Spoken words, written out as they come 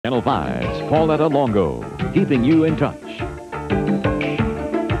Channel 5's Pauletta Longo, keeping you in touch.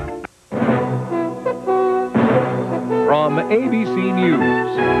 From ABC News.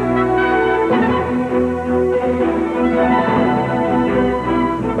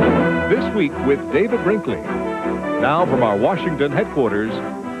 This week with David Brinkley. Now from our Washington headquarters,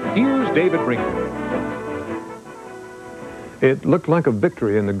 here's David Brinkley. It looked like a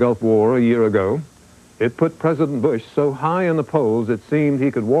victory in the Gulf War a year ago. It put President Bush so high in the polls it seemed he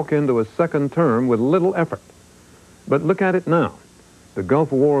could walk into a second term with little effort. But look at it now. The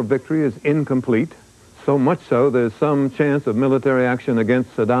Gulf War victory is incomplete, so much so there's some chance of military action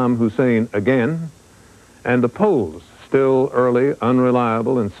against Saddam Hussein again. And the polls, still early,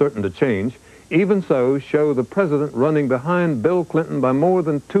 unreliable, and certain to change, even so show the president running behind Bill Clinton by more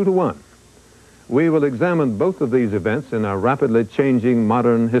than 2-1. We will examine both of these events in our rapidly changing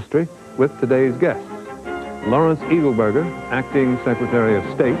modern history with today's guests. Lawrence Eagleburger, Acting Secretary of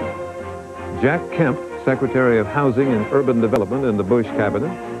State, Jack Kemp, Secretary of Housing and Urban Development in the Bush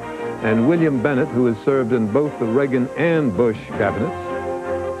Cabinet, and William Bennett, who has served in both the Reagan and Bush cabinets.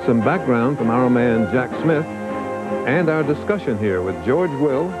 Some background from our man Jack Smith, and our discussion here with George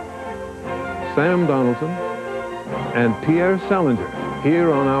Will, Sam Donaldson, and Pierre Salinger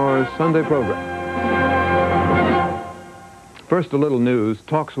here on our Sunday program. First, a little news.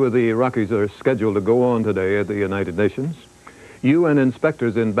 Talks with the Iraqis are scheduled to go on today at the United Nations. UN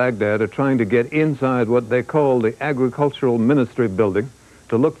inspectors in Baghdad are trying to get inside what they call the Agricultural Ministry building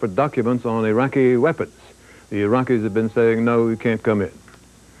to look for documents on Iraqi weapons. The Iraqis have been saying, no, you can't come in.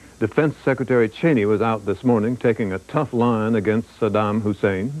 Defense Secretary Cheney was out this morning taking a tough line against Saddam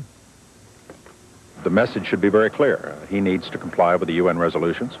Hussein. The message should be very clear. He needs to comply with the UN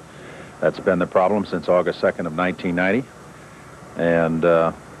resolutions. That's been the problem since August 2nd of 1990.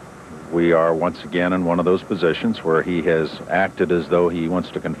 And we are once again in one of those positions where he has acted as though he wants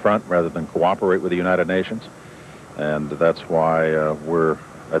to confront rather than cooperate with the United Nations. And that's why we're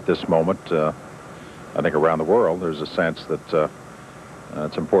at this moment, I think around the world, there's a sense that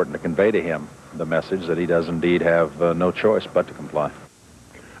it's important to convey to him the message that he does indeed have no choice but to comply.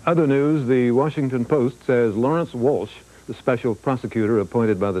 Other news, the Washington Post says Lawrence Walsh, the special prosecutor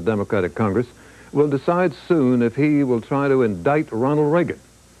appointed by the Democratic Congress, will decide soon if he will try to indict Ronald Reagan,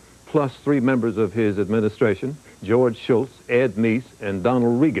 plus 3 members of his administration, George Shultz, Ed Meese, and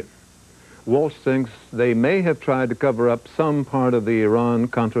Donald Regan. Walsh thinks they may have tried to cover up some part of the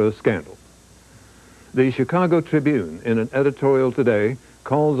Iran-Contra scandal. The Chicago Tribune, in an editorial today,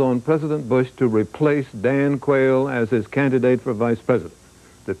 calls on President Bush to replace Dan Quayle as his candidate for vice president.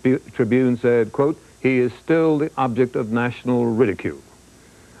 The Tribune said, quote, he is still the object of national ridicule.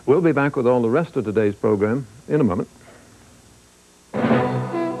 We'll be back with all the rest of today's program in a moment.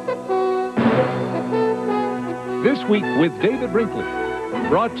 This week with David Brinkley,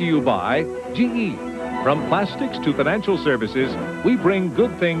 brought to you by GE. From plastics to financial services, we bring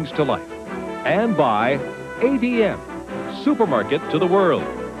good things to life. And by ADM, supermarket to the world.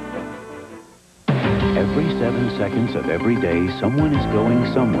 Every 7 seconds of every day, someone is going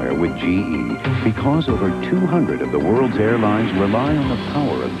somewhere with GE because over 200 of the world's airlines rely on the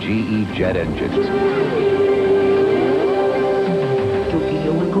power of GE jet engines.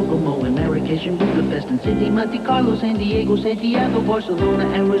 Tokyo and Kokomo and Marrakesh and Budapest and Sydney, Monte Carlo, San Diego, Santiago, Barcelona,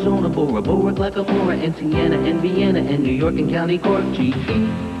 Arizona, Bora Bora, Glacamora, and Siena and Vienna and New York and County Cork. GE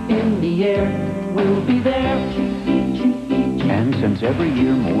in the air, we'll be there. And since every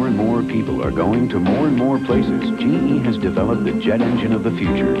year more and more people are going to more and more places, GE has developed the jet engine of the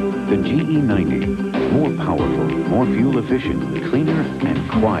future, the GE90. More powerful, more fuel efficient, cleaner, and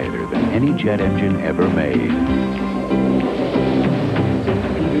quieter than any jet engine ever made.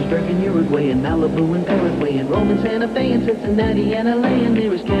 St. Petersburg in Uruguay and Malibu and Paraguay and Rome and Santa Fe and Cincinnati and LA and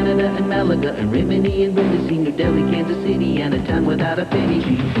there is Canada and Malaga and Rimini and Brindisi, New Delhi, Kansas City, and a town without a penny.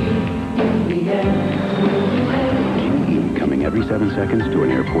 GE in the air, we'll be there. Coming every 7 seconds to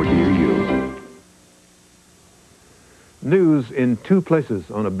an airport near you. News in 2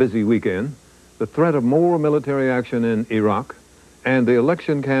 places on a busy weekend, the threat of more military action in Iraq, and the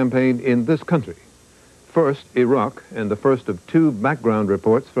election campaign in this country. First, Iraq, and the first of 2 background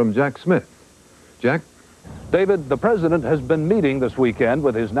reports from Jack Smith. Jack? David, the president has been meeting this weekend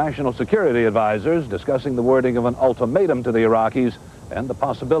with his national security advisors, discussing the wording of an ultimatum to the Iraqis and the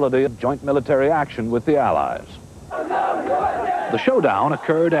possibility of joint military action with the allies. The showdown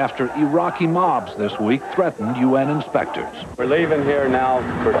occurred after Iraqi mobs this week threatened UN inspectors. We're leaving here now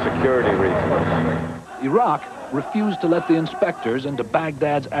for security reasons. Iraq refused to let the inspectors into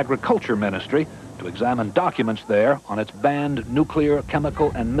Baghdad's agriculture ministry to examine documents there on its banned nuclear,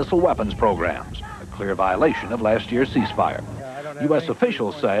 chemical, and missile weapons programs, a clear violation of last year's ceasefire. U.S.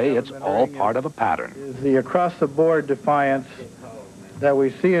 officials say it's all part of a pattern. Is the across-the-board defiance that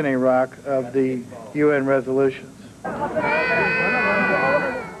we see in Iraq of the UN resolutions.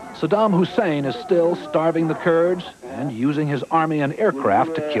 Saddam Hussein is still starving the Kurds and using his army and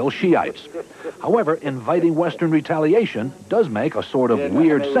aircraft to kill Shiites. However, inviting Western retaliation does make a sort of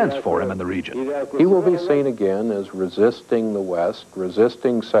weird sense for him in the region. He will be seen again as resisting the West,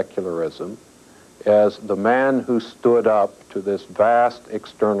 resisting secularism, as the man who stood up to this vast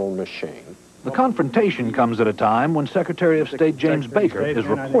external machine. The confrontation comes at a time when Secretary of State James Baker is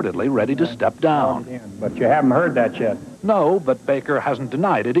reportedly ready to step down. But you haven't heard that yet. No, but Baker hasn't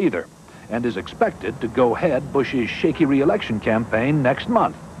denied it either, and is expected to go head Bush's shaky re-election campaign next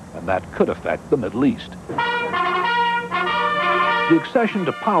month, and that could affect the Middle East. The accession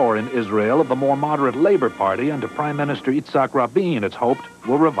to power in Israel of the more moderate Labor Party under Prime Minister Yitzhak Rabin, it's hoped,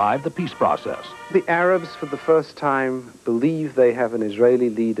 will revive the peace process. The Arabs, for the first time, believe they have an Israeli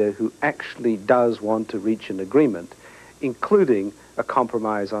leader who actually does want to reach an agreement, including a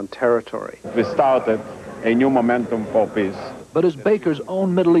compromise on territory. We started a new momentum for peace. But as Baker's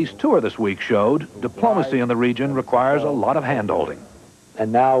own Middle East tour this week showed, diplomacy in the region requires a lot of hand-holding.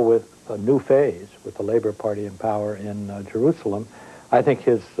 And now with a new phase, with the Labor Party in power in Jerusalem, I think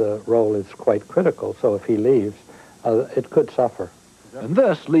his role is quite critical. So if he leaves, it could suffer. And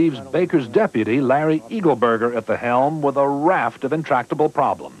this leaves Baker's deputy, Larry Eagleburger, at the helm with a raft of intractable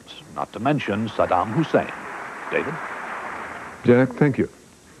problems, not to mention Saddam Hussein. David? Jack, thank you.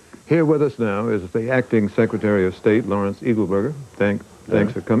 Here with us now is the acting Secretary of State, Lawrence Eagleburger. Thanks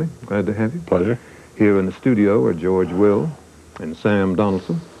for coming. Glad to have you. Pleasure. Here in the studio are George Will and Sam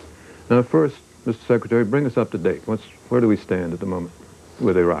Donaldson. Now, first, Mr. Secretary, bring us up to date. Where do we stand at the moment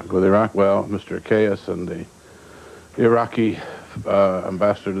with Iraq? With Iraq, well, Mr. Kayas and the Iraqi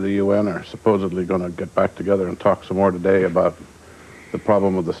ambassador to the UN are supposedly going to get back together and talk some more today about the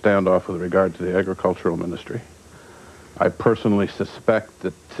problem of the standoff with regard to the agricultural ministry. I personally suspect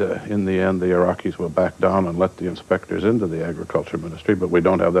that in the end the Iraqis will back down and let the inspectors into the agriculture ministry, but we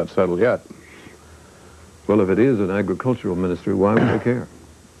don't have that settled yet. Well, if it is an agricultural ministry, why would they care?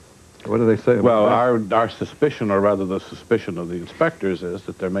 What do they say about that? Our suspicion, or rather the suspicion of the inspectors, is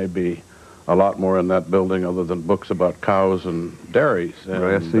that there may be a lot more in that building other than books about cows and dairies. And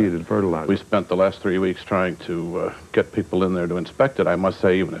grass seed and fertilizer. We spent the last 3 weeks trying to get people in there to inspect it. I must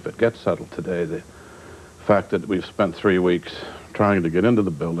say, even if it gets settled today, the fact that we've spent 3 weeks trying to get into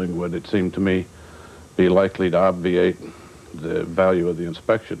the building would, it seemed to me, be likely to obviate the value of the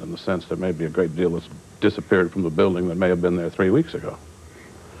inspection, in the sense there may be a great deal that's disappeared from the building that may have been there 3 weeks ago.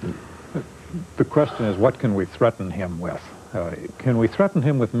 The question is, what can we threaten him with? Can we threaten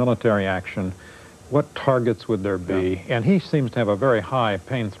him with military action? What targets would there be? Yeah. And he seems to have a very high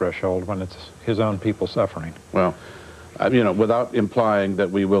pain threshold when it's his own people suffering. Well, you know, without implying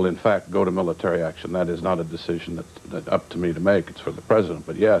that we will in fact go to military action, that is not a decision that's up to me to make. It's for the president.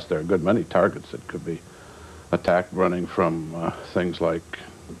 But yes, there are a good many targets that could be attacked, running from things like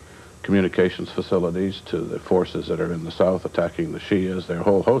communications facilities to the forces that are in the south attacking the Shias. There are a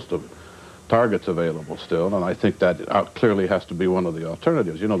whole host of targets available still, and I think that clearly has to be one of the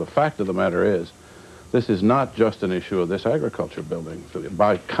alternatives. You know, the fact of the matter is, this is not just an issue of this agriculture building.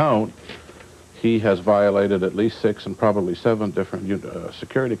 By count, he has violated at least 6 and probably 7 different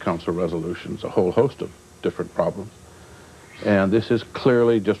Security Council resolutions, a whole host of different problems. And this is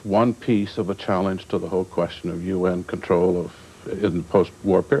clearly just one piece of a challenge to the whole question of UN control in the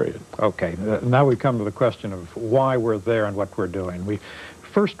post-war period. Okay, now we come to the question of why we're there and what we're doing. We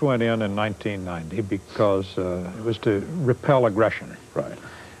first went in 1990 because it was to repel aggression. Right.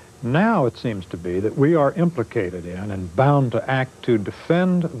 Now it seems to be that we are implicated in and bound to act to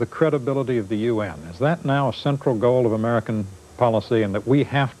defend the credibility of the UN. Is that now a central goal of American policy, and that we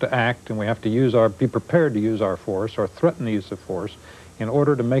have to act and we have to be prepared to use our force or threaten the use of force in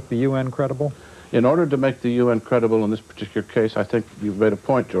order to make the UN credible? In order to make the UN credible in this particular case, I think you've made a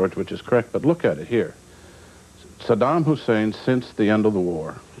point, George, which is correct, but look at it here. Saddam Hussein, since the end of the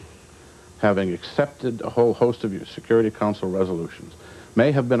war, having accepted a whole host of Security Council resolutions,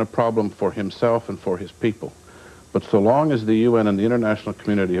 may have been a problem for himself and for his people. But so long as the UN and the international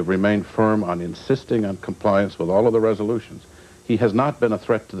community have remained firm on insisting on compliance with all of the resolutions, he has not been a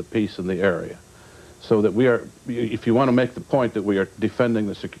threat to the peace in the area. So that we are, if you want to make the point that we are defending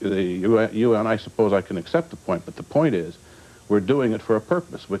the UN, I suppose I can accept the point, but the point is, we're doing it for a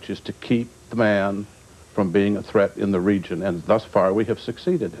purpose, which is to keep the man from being a threat in the region, and thus far we have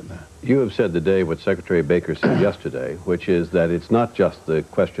succeeded in that. You have said today what Secretary Baker said yesterday, which is that it's not just the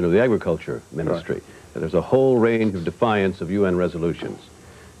question of the agriculture ministry, right, that there's a whole range of defiance of UN resolutions.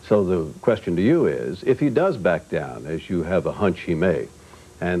 So the question to you is, if he does back down, as you have a hunch he may,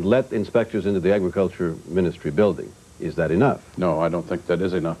 and let inspectors into the Agriculture Ministry building, is that enough? No, I don't think that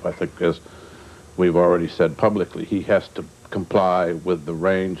is enough. I think, as we've already said publicly, he has to comply with the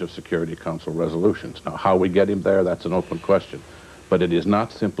range of Security Council resolutions. Now, how we get him there, that's an open question. But it is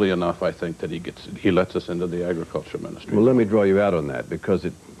not simply enough, I think, that he lets us into the Agriculture Ministry. Well, let me draw you out on that, because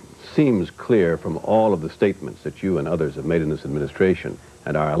it seems clear from all of the statements that you and others have made in this administration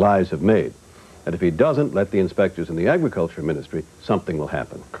and our allies have made, that if he doesn't let the inspectors in the Agriculture Ministry, something will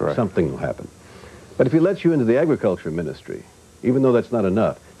happen. Correct. Something will happen. But if he lets you into the Agriculture Ministry, even though that's not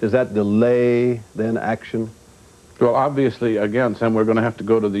enough, does that delay, then, action? Well, obviously, again, Sam, we're going to have to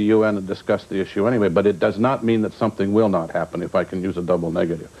go to the UN and discuss the issue anyway, but it does not mean that something will not happen, if I can use a double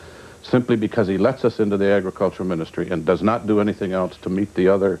negative. Simply because he lets us into the Agriculture Ministry and does not do anything else to meet the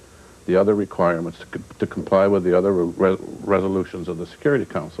other requirements, to comply with the other resolutions of the Security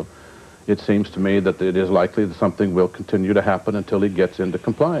Council, it seems to me that it is likely that something will continue to happen until he gets into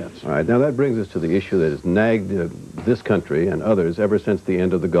compliance. All right, now that brings us to the issue that has nagged this country and others ever since the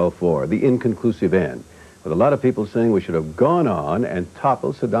end of the Gulf War, the inconclusive end, with a lot of people saying we should have gone on and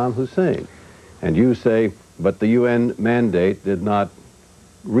toppled Saddam Hussein. And you say, but the UN mandate did not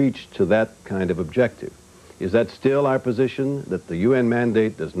reach to that kind of objective. Is that still our position, that the UN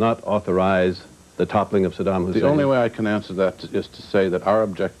mandate does not authorize the toppling of Saddam Hussein? The only way I can answer that is to say that our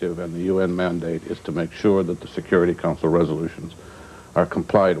objective and the UN mandate is to make sure that the Security Council resolutions are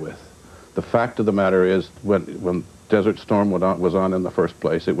complied with. The fact of the matter is, when Desert Storm was on in the first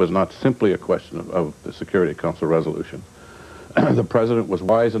place, it was not simply a question of the Security Council resolution. The President was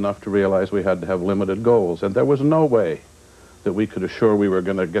wise enough to realize we had to have limited goals, and there was no way that we could assure we were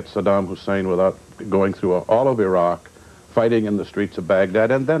going to get Saddam Hussein without going through all of Iraq, fighting in the streets of Baghdad,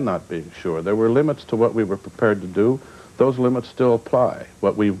 and then not being sure. There were limits to what we were prepared to do. Those limits still apply.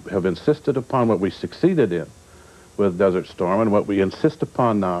 What we have insisted upon, what we succeeded in with Desert Storm, and what we insist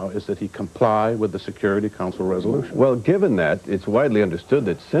upon now is that he comply with the Security Council resolution. Well, given that, it's widely understood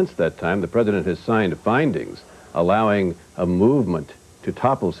that since that time, the President has signed findings allowing a movement to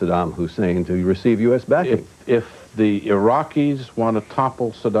topple Saddam Hussein to receive U.S. backing. If the Iraqis want to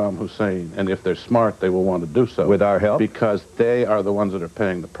topple Saddam Hussein, and if they're smart, they will want to do so. With our help? Because they are the ones that are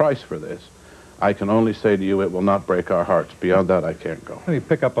paying the price for this. I can only say to you, it will not break our hearts. Beyond that, I can't go. Let me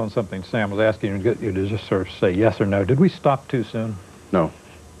pick up on something Sam was asking you to get you to just sort of say yes or no. Did we stop too soon? No.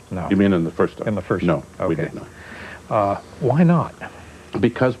 No. You mean in the first time? In the first No, time. we Okay. did not. Why not?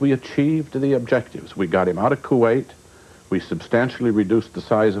 Because we achieved the objectives. We got him out of Kuwait. We substantially reduced the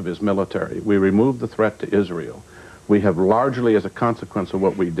size of his military. We removed the threat to Israel. We have largely, as a consequence of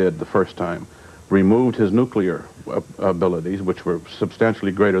what we did the first time, removed his nuclear abilities, which were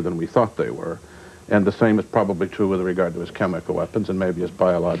substantially greater than we thought they were. And the same is probably true with regard to his chemical weapons and maybe his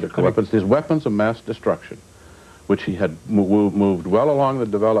biological weapons. His weapons of mass destruction, which he had moved well along the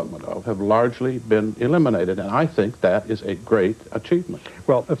development of, have largely been eliminated. And I think that is a great achievement.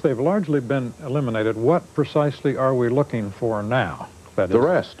 Well, if they've largely been eliminated, what precisely are we looking for now? That The is,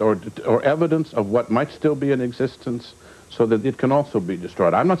 rest, or evidence of what might still be in existence so that it can also be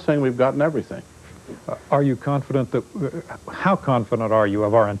destroyed. I'm not saying we've gotten everything. Are you confident that, how confident are you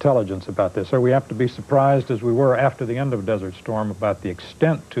of our intelligence about this? Are we apt to be surprised, as we were after the end of Desert Storm, about the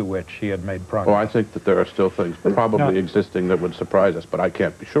extent to which he had made progress? Oh, I think that there are still things probably existing that would surprise us, but I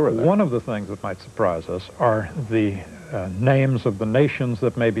can't be sure of that. One of the things that might surprise us are the names of the nations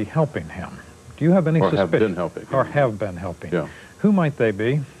that may be helping him. Do you have any suspicion? Or have been helping. Or have been helping. Yeah. Who might they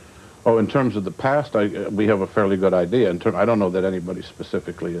be? Oh, in terms of the past, we have a fairly good idea. I don't know that anybody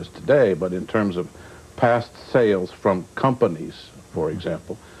specifically is today, but in terms of past sales from companies, for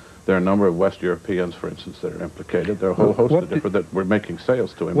example, there are a number of West Europeans, for instance, that are implicated. There are a whole host of different that we're making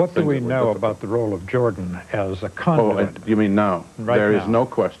sales to him. What do we know about the role of Jordan as a conduit? Oh, you mean now? Right There now. is no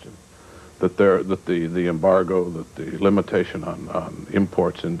question that the embargo, that the limitation on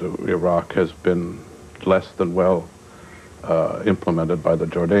imports into Iraq has been less than well implemented by the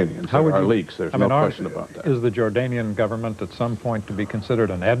Jordanians. There are leaks. There's no question about that. Is the Jordanian government at some point to be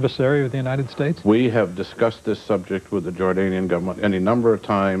considered an adversary of the United States? We have discussed this subject with the Jordanian government any number of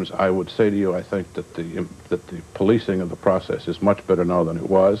times. I would say to you, I think that the policing of the process is much better now than it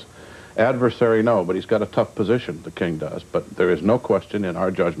was. Adversary, no, but he's got a tough position, the king does. But there is no question, in our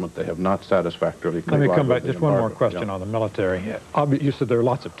judgment, they have not satisfactorily complied. Let me come back. with the Just one more embargo. question on the military. You said there are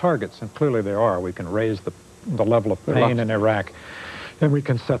lots of targets, and clearly there are. We can raise the level of pain in Iraq, and we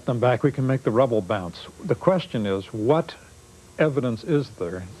can set them back. We can make the rubble bounce. The question is, what evidence is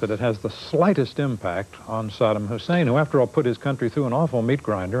there that it has the slightest impact on Saddam Hussein, who, after all, put his country through an awful meat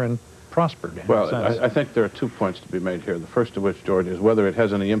grinder and prospered. In Well, a sense. I think there are 2 points to be made here. The first of which, George, is whether it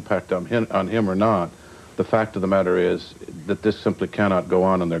has any impact on him or not. The fact of the matter is that this simply cannot go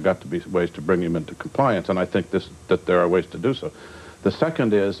on, and there have got to be ways to bring him into compliance, and I think that there are ways to do so. The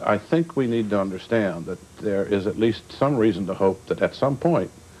second is, I think we need to understand that there is at least some reason to hope that at some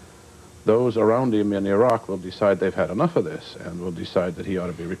point, those around him in Iraq will decide they've had enough of this and will decide that he ought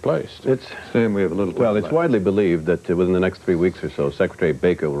to be replaced. Sam, we have a little Well, it's widely believed that within the next 3 weeks or so, Secretary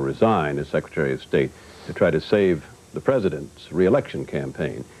Baker will resign as Secretary of State to try to save the president's re-election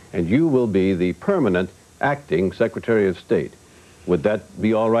campaign, and you will be the permanent acting Secretary of State. Would that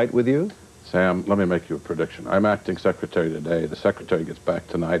be all right with you? Sam, let me make you a prediction. I'm acting secretary today. The secretary gets back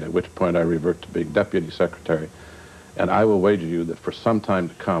tonight, at which point I revert to being deputy secretary. And I will wager you that for some time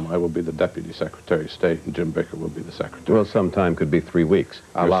to come, I will be the deputy secretary of state, and Jim Baker will be the secretary. Well, some time could be 3 weeks.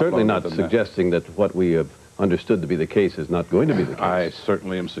 You're certainly not suggesting that what we have understood to be the case is not going to be the case. I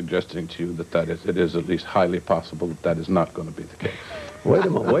certainly am suggesting to you that it is at least highly possible that is not going to be the case. Wait a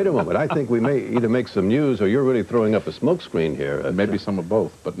moment. I think we may either make some news or you're really throwing up a smokescreen here. Maybe some of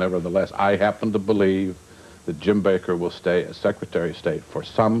both, but nevertheless, I happen to believe that Jim Baker will stay as Secretary of State for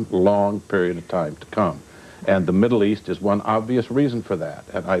some long period of time to come. And the Middle East is one obvious reason for that.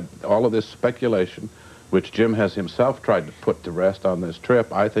 And all of this speculation, which Jim has himself tried to put to rest on this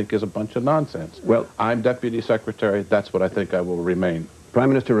trip, I think is a bunch of nonsense. Well, I'm Deputy Secretary. That's what I think I will remain. Prime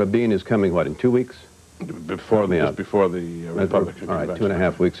Minister Rabin is coming, what, in 2 weeks? Before the Republican All right, convention.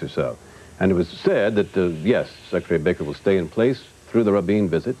 2.5 weeks or so. And it was said that, yes, Secretary Baker will stay in place through the Rabin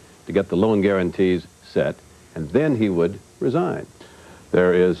visit to get the loan guarantees set, and then he would resign.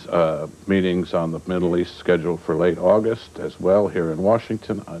 There is meetings on the Middle East scheduled for late August as well here in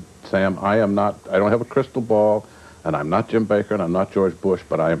Washington. Sam, I don't have a crystal ball, and I'm not Jim Baker, and I'm not George Bush,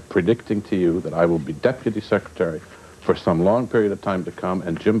 but I am predicting to you that I will be Deputy Secretary for some long period of time to come,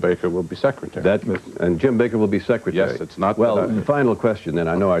 and Jim Baker will be Secretary. And Jim Baker will be Secretary? Yes, it's not... Well, the final question then.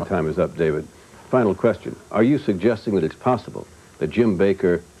 I know our time is up, David. Final question. Are you suggesting that it's possible that Jim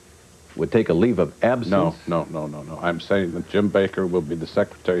Baker would take a leave of absence? No. I'm saying that Jim Baker will be the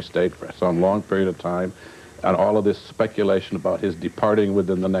Secretary of State for some long period of time, and all of this speculation about his departing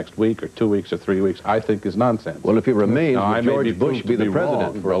within the next week or 2 weeks or 3 weeks, I think is nonsense. Well, if he remains, would George Bush be the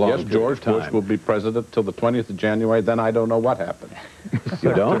president for a long period of time? Yes, George Bush will be president till the 20th of January, then I don't know what happens.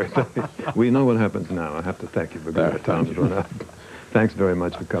 You don't? We know what happens now. I have to thank you for being time's run out. Thanks very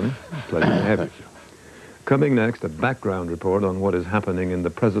much for coming. Pleasure to have you. Coming next, a background report on what is happening in the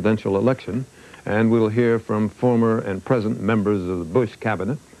presidential election, and we'll hear from former and present members of the Bush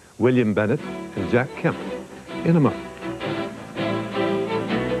cabinet, William Bennett and Jack Kemp, in a moment.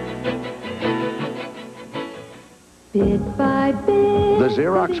 Bit by bit. The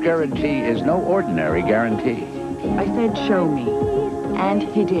Xerox guarantee is no ordinary guarantee. I said, show me. And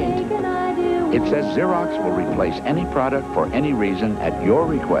he did. It says Xerox will replace any product for any reason at your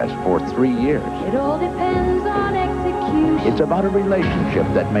request for 3 years. It all depends on execution. It's about a relationship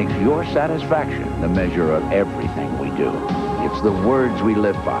that makes your satisfaction the measure of everything we do. It's the words we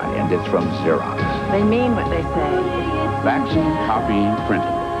live by, and it's from Xerox. They mean what they say. Faxing, copying, printing.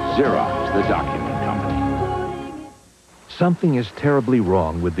 Xerox, the document company. Something is terribly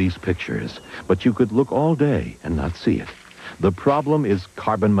wrong with these pictures, but you could look all day and not see it. The problem is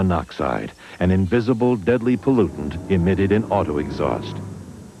carbon monoxide, an invisible, deadly pollutant emitted in auto exhaust.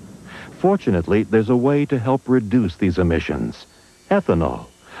 Fortunately, there's a way to help reduce these emissions. Ethanol,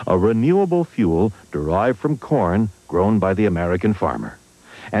 a renewable fuel derived from corn grown by the American farmer.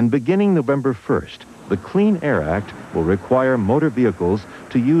 And beginning November 1st, the Clean Air Act will require motor vehicles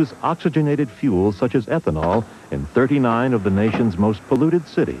to use oxygenated fuels such as ethanol in 39 of the nation's most polluted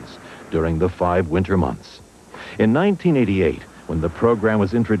cities during the 5 winter months. In 1988, when the program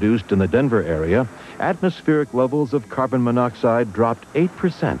was introduced in the Denver area, atmospheric levels of carbon monoxide dropped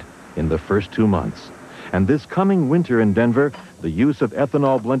 8% in the first 2 months. And this coming winter in Denver, the use of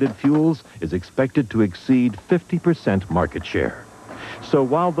ethanol-blended fuels is expected to exceed 50% market share. So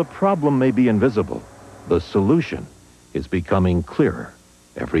while the problem may be invisible, the solution is becoming clearer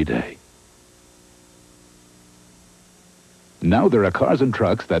every day. Now there are cars and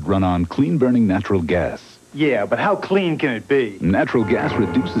trucks that run on clean-burning natural gas. Yeah, but how clean can it be? Natural gas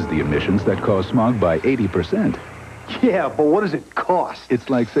reduces the emissions that cause smog by 80%. Yeah, but what does it cost? It's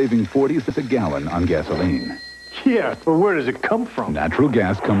like saving 40 cents a gallon on gasoline. Yeah, but where does it come from? Natural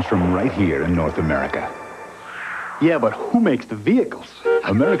gas comes from right here in North America. Yeah, but who makes the vehicles?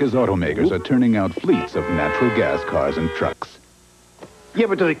 America's automakers are turning out fleets of natural gas cars and trucks. Yeah,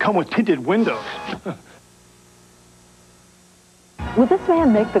 but do they come with tinted windows? Will this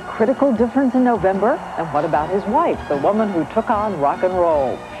man make the critical difference in November? And what about his wife, the woman who took on rock and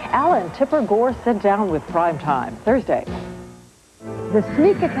roll? Al and Tipper Gore sit down with Prime Time, Thursday. The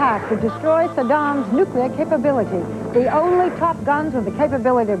sneak attack to destroy Saddam's nuclear capability. The only top guns with the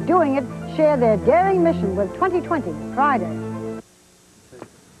capability of doing it share their daring mission with 2020, Friday.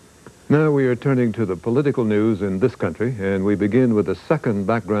 Now we are turning to the political news in this country, and we begin with a second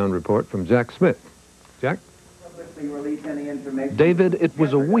background report from Jack Smith. Jack? David, it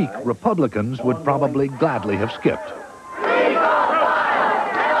was a week Republicans would probably gladly have skipped.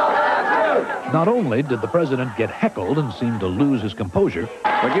 Not only did the president get heckled and seem to lose his composure,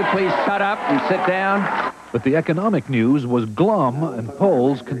 would you please shut up and sit down? But the economic news was glum, and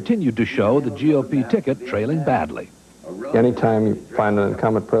polls continued to show the GOP ticket trailing badly. Anytime you find an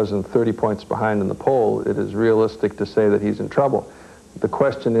incumbent president 30 points behind in the poll, it is realistic to say that he's in trouble. The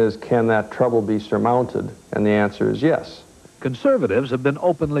question is, can that trouble be surmounted? And the answer is yes. Conservatives have been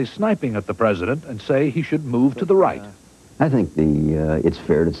openly sniping at the president and say he should move to the right. I think it's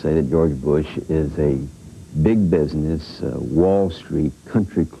fair to say that George Bush is a big business, Wall Street,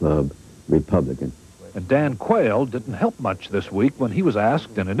 country club Republican. And Dan Quayle didn't help much this week when he was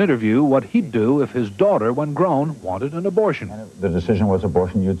asked in an interview what he'd do if his daughter, when grown, wanted an abortion. The decision was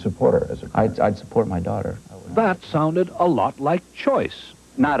abortion, you'd support her as a... I'd support my daughter. That sounded a lot like choice.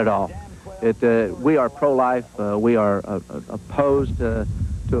 Not at all. We are pro-life. We are opposed to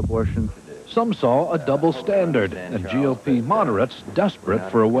abortion. Some saw a double standard, and GOP moderates, desperate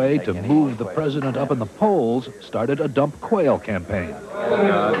for a way to move the president up in the polls, started a Dump Quayle campaign.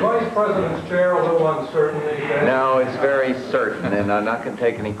 The vice president's chair a little uncertain these days? No, it's very certain, and I'm not going to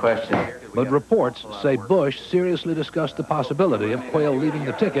take any questions. But reports say Bush seriously discussed the possibility of Quayle leaving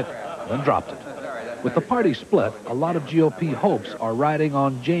the ticket, then dropped it. With the party split, a lot of GOP hopes are riding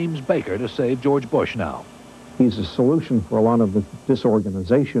on James Baker to save George Bush now. He's a solution for a lot of the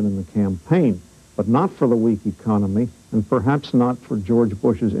disorganization in the campaign, but not for the weak economy, and perhaps not for George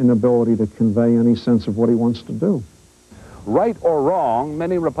Bush's inability to convey any sense of what he wants to do. Right or wrong,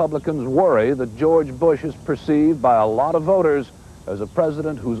 many Republicans worry that George Bush is perceived by a lot of voters as a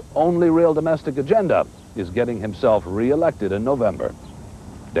president whose only real domestic agenda is getting himself reelected in November.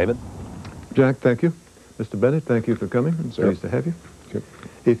 David? Jack, thank you. Mr. Bennett, thank you for coming. It's pleased to have you. Sure.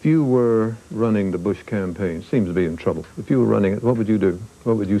 If you were running the Bush campaign, seems to be in trouble. If you were running it, what would you do?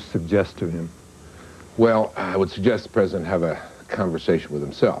 What would you suggest to him? Well, I would suggest the president have a conversation with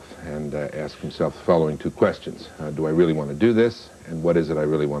himself and ask himself the following two questions. Do I really want to do this? And what is it I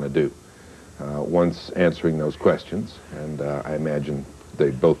really want to do? Once answering those questions, and I imagine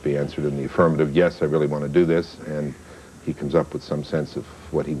they'd both be answered in the affirmative, yes, I really want to do this, and he comes up with some sense of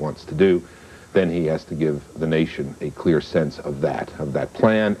what he wants to do, then he has to give the nation a clear sense of that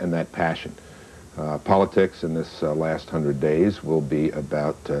plan and that passion. Politics in this last 100 days will be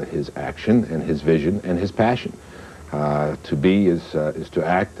about his action and his vision and his passion. To be is to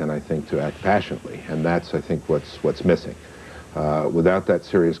act, and I think to act passionately, and that's, I think, what's missing. Without that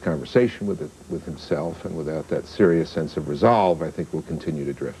serious conversation with himself and without that serious sense of resolve, I think we'll continue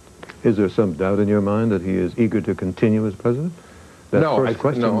to drift. Is there some doubt in your mind that he is eager to continue as president? That first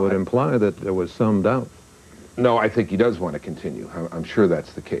question would imply that there was some doubt. No, I think he does want to continue. I'm sure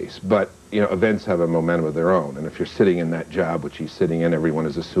that's the case. But, you know, events have a momentum of their own. And if you're sitting in that job, which he's sitting in, everyone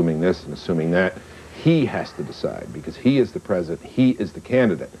is assuming this and assuming that. He has to decide because he is the president. He is the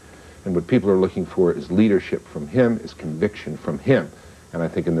candidate. And what people are looking for is leadership from him, is conviction from him. And I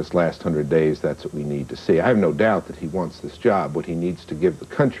think in this last 100 days, that's what we need to see. I have no doubt that he wants this job. What he needs to give the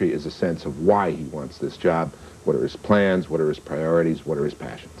country is a sense of why he wants this job. What are his plans? What are his priorities? What are his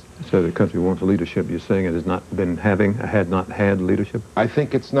passions? So the country wants leadership. You're saying it has not been had not had leadership? I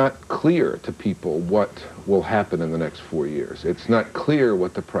think it's not clear to people what will happen in the next 4 years. It's not clear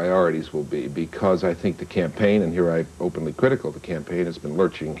what the priorities will be because I think the campaign, and here I'm openly critical, the campaign has been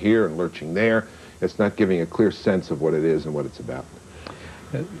lurching here and lurching there. It's not giving a clear sense of what it is and what it's about.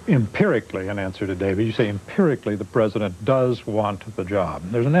 Empirically, in answer to David, you say empirically the president does want the job.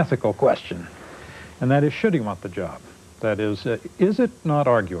 There's an ethical question, and that is, should he want the job? That is it not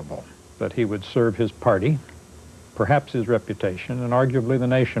arguable that he would serve his party, perhaps his reputation, and arguably the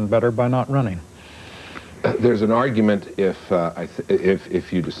nation better by not running? There's an argument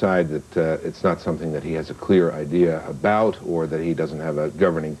if you decide that it's not something that he has a clear idea about or that he doesn't have a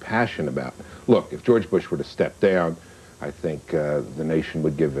governing passion about. Look, if George Bush were to step down, I think the nation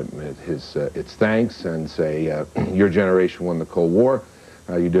would give him its thanks and say, your generation won the Cold War.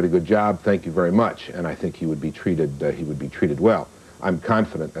 You did a good job. Thank you very much. And I think he would be treated well. I'm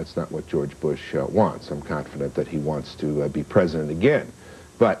confident that's not what George Bush wants. I'm confident that he wants to be president again.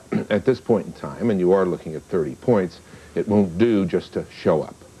 But at this point in time, and you are looking at 30 points, it won't do just to show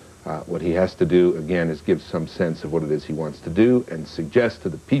up. What he has to do, again, is give some sense of what it is he wants to do and suggest to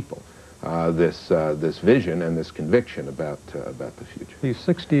the people this vision and this conviction about the future. He's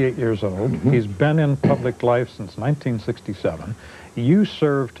 68 years old. Mm-hmm. He's been in public life since 1967. You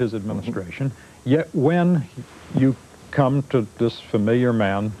served his administration, yet when you come to this familiar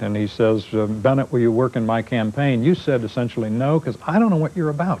man and he says, Bennett, will you work in my campaign? You said essentially no, because I don't know what you're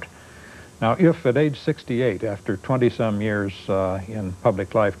about. Now, if at age 68, after 20-some years in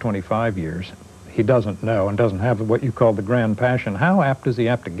public life, 25 years, he doesn't know and doesn't have what you call the grand passion, how apt does he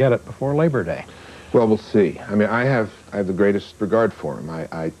have to get it before Labor Day? Well, we'll see. I mean, I have the greatest regard for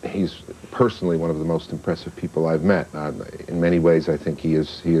him. He's personally one of the most impressive people I've met. In many ways, I think he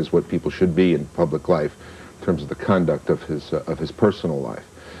is what people should be in public life in terms of the conduct of his personal life.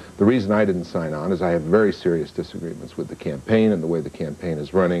 The reason I didn't sign on is I have very serious disagreements with the campaign and the way the campaign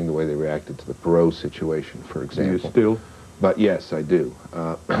is running, the way they reacted to the Perot situation, for example. Do you still? But yes, I do.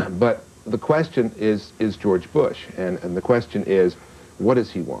 But the question is George Bush, and the question is, what does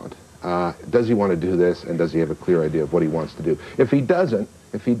he want? Does he want to do this, and does he have a clear idea of what he wants to do? If he doesn't,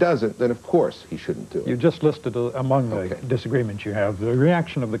 then of course he shouldn't do it. You just listed among the disagreements you have the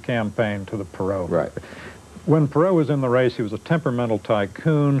reaction of the campaign to the Perot. Right. When Perot was in the race, he was a temperamental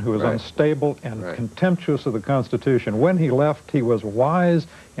tycoon who was unstable and contemptuous of the Constitution. When he left, he was wise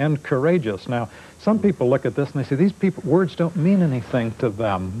and courageous. Now, some people look at this and they say, these people, words don't mean anything to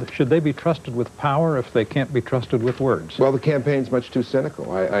them. Should they be trusted with power if they can't be trusted with words? Well, the campaign's much too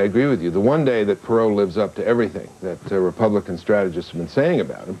cynical. I agree with you. The one day that Perot lives up to everything that Republican strategists have been saying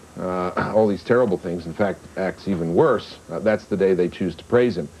about him, all these terrible things, in fact, acts even worse, that's the day they choose to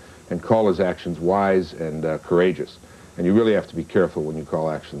praise him and call his actions wise and courageous. And you really have to be careful when you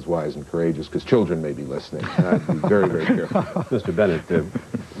call actions wise and courageous, because children may be listening. Be very, very careful. Mr. Bennett,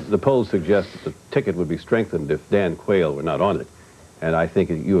 the polls suggest that the ticket would be strengthened if Dan Quayle were not on it. And I think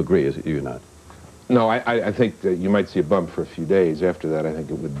you agree, is it you not? No, I think that you might see a bump for a few days. After that, I think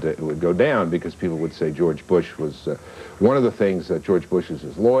it would go down, because people would say George Bush was one of the things that George Bush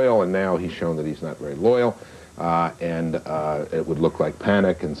is loyal, and now he's shown that he's not very loyal. And it would look like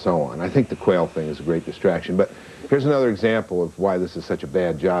panic and so on. I think the Quayle thing is a great distraction. But here's another example of why this is such a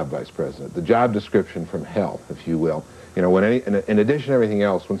bad job, Vice President. The job description from hell, if you will. You know, when in addition to everything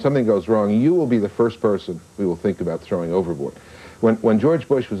else, when something goes wrong, you will be the first person we will think about throwing overboard. When George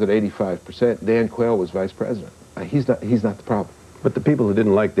Bush was at 85%, Dan Quayle was Vice President. He's not the problem. But the people who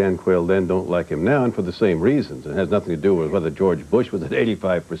didn't like Dan Quayle then don't like him now, and for the same reasons. It has nothing to do with whether George Bush was at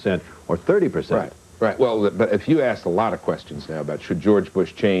 85% or 30%. Right. Right. Well, but if you asked a lot of questions now about should George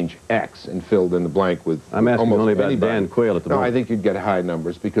Bush change X and filled in the blank with I'm asking only about anybody, Dan Quayle at the moment. I think you'd get high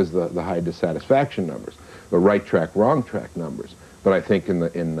numbers because the high dissatisfaction numbers, the right track, wrong track numbers. But I think in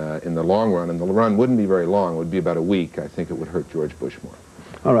the long run, and the run wouldn't be very long, it would be about a week, I think it would hurt George Bush more.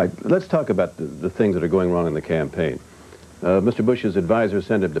 All right, let's talk about the things that are going wrong in the campaign. Mr. Bush's advisors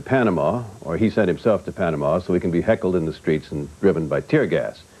sent him to Panama, or he sent himself to Panama, so he can be heckled in the streets and driven by tear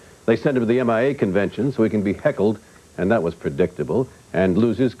gas. They sent him to the MIA convention so he can be heckled, and that was predictable, and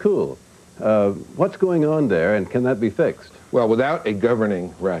lose his cool. What's going on there, and can that be fixed? Well, without a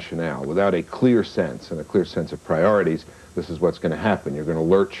governing rationale, without a clear sense and a clear sense of priorities, this is what's going to happen. You're going to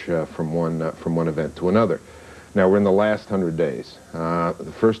lurch from one event to another. Now, we're in the last 100 days.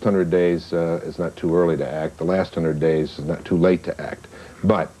 The first 100 days is not too early to act. The last 100 days is not too late to act.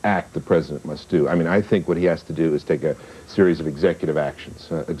 But act the president must do. I mean, I think what he has to do is take a series of executive actions,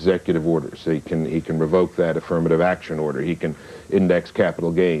 executive orders. So he can revoke that affirmative action order. He can index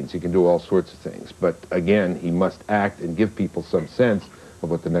capital gains. He can do all sorts of things. But again, he must act and give people some sense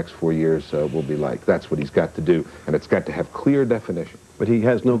of what the next 4 years will be like. That's what he's got to do, and it's got to have clear definition. But he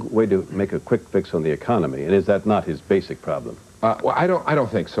has no way to make a quick fix on the economy, and is that not his basic problem? Well, I don't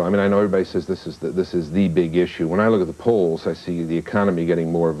think so. I mean, I know everybody says this is the big issue. When I look at the polls, I see the economy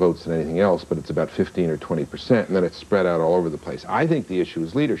getting more votes than anything else, but it's about 15 or 20%, and then it's spread out all over the place. I think the issue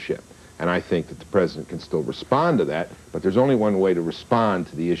is leadership, and I think that the president can still respond to that, but there's only one way to respond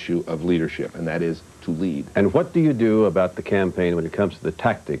to the issue of leadership, and that is to lead. And what do you do about the campaign when it comes to the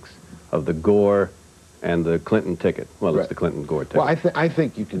tactics of the Gore and the Clinton ticket? Well, it's the Clinton-Gore ticket. Well, I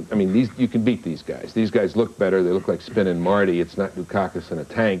think you can, I mean, you can beat these guys. These guys look better. They look like Spinnin' Marty. It's not Dukakis in a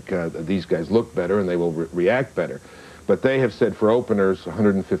tank. These guys look better, and they will react better. But they have said for openers,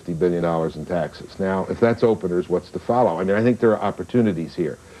 $150 billion in taxes. Now, if that's openers, what's to follow? I mean, I think there are opportunities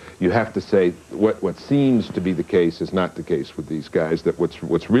here. You have to say what seems to be the case is not the case with these guys, that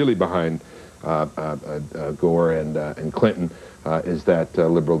what's really behind Gore and Clinton is that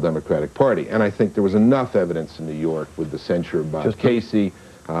liberal Democratic Party. And I think there was enough evidence in New York with the censure of Bob Casey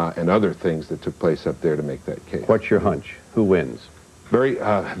and other things that took place up there to make that case. What's your hunch? Who wins?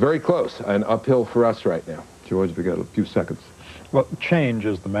 Very close and uphill for us right now. George, we got a few seconds. Well, change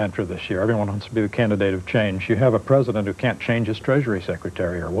is the mantra this year. Everyone wants to be the candidate of change. You have a president who can't change his Treasury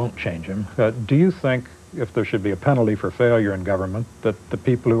Secretary or won't change him. Do you think, if there should be a penalty for failure in government, that the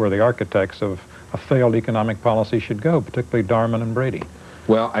people who are the architects of a failed economic policy should go, particularly Darman and Brady?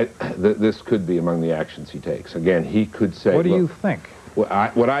 Well, this could be among the actions he takes. Again, he could say... What do you think? What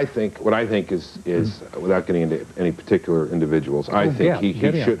I think is without getting into any particular individuals, I think he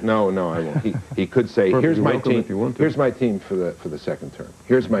should. No, I won't. He could say, "Here's my team. Here's my team for the second term.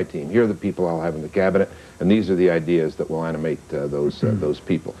 Here's my team. Here are the people I'll have in the cabinet, and these are the ideas that will animate those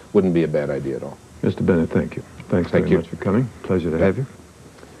people." Wouldn't be a bad idea at all. Mr. Bennett, thank you. Thanks very much for coming. Pleasure to have you.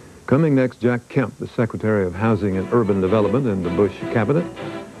 Coming next, Jack Kemp, the Secretary of Housing and Urban Development in the Bush cabinet,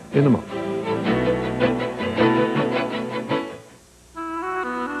 in a moment.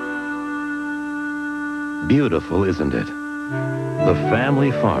 Beautiful, isn't it? The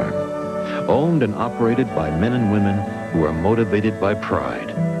family farm, owned and operated by men and women who are motivated by pride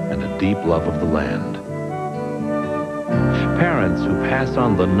and a deep love of the land. Parents who pass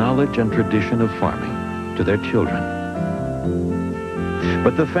on the knowledge and tradition of farming to their children.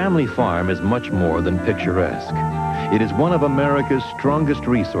 But the family farm is much more than picturesque. It is one of America's strongest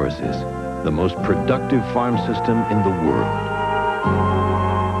resources, the most productive farm system in the world.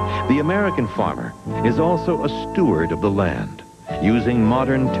 The American farmer is also a steward of the land, using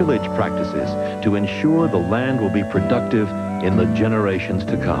modern tillage practices to ensure the land will be productive in the generations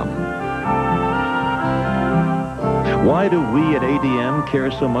to come. Why do we at ADM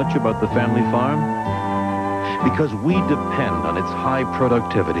care so much about the family farm? Because we depend on its high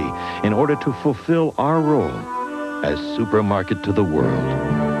productivity in order to fulfill our role as supermarket to the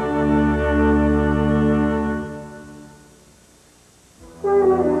world.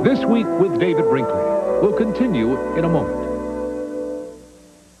 This Week with David Brinkley will continue in a moment.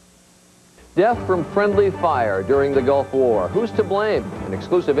 Death from friendly fire during the Gulf War. Who's to blame? An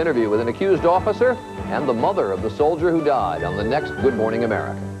exclusive interview with an accused officer and the mother of the soldier who died on the next Good Morning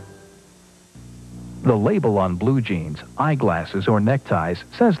America. The label on blue jeans, eyeglasses, or neckties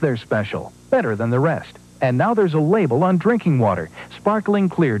says they're special, better than the rest. And now there's a label on drinking water. Sparkling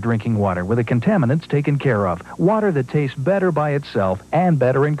clear drinking water with the contaminants taken care of. Water that tastes better by itself and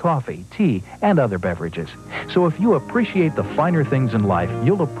better in coffee, tea, and other beverages. So if you appreciate the finer things in life,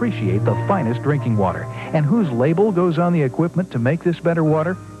 you'll appreciate the finest drinking water. And whose label goes on the equipment to make this better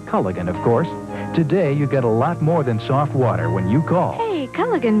water? Culligan, of course. Today, you get a lot more than soft water when you call. Hey,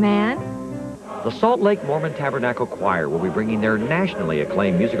 Culligan man. The Salt Lake Mormon Tabernacle Choir will be bringing their nationally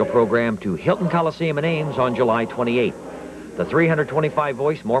acclaimed musical program to Hilton Coliseum in Ames on July 28th. The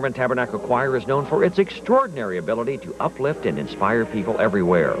 325-voice Mormon Tabernacle Choir is known for its extraordinary ability to uplift and inspire people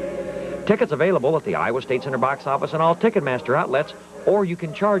everywhere. Tickets available at the Iowa State Center box office and all Ticketmaster outlets, or you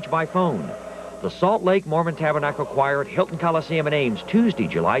can charge by phone. The Salt Lake Mormon Tabernacle Choir at Hilton Coliseum in Ames, Tuesday,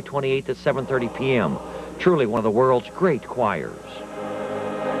 July 28th at 7:30 p.m. Truly one of the world's great choirs.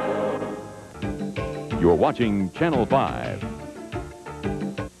 You're watching Channel 5.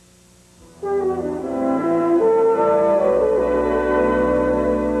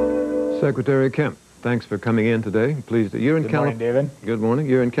 Secretary Kemp, thanks for coming in today. Pleased that you're in California. Good morning, David. Good morning.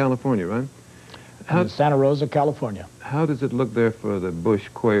 You're in California, right? In Santa Rosa, California. How does it look there for the Bush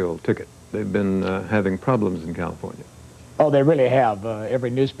Quayle ticket? They've been having problems in California. Oh, they really have. Every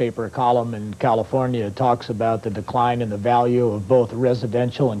newspaper column in California talks about the decline in the value of both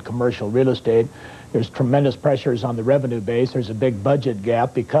residential and commercial real estate. There's tremendous pressures on the revenue base. There's a big budget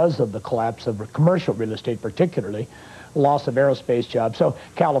gap because of the collapse of commercial real estate, particularly loss of aerospace jobs. So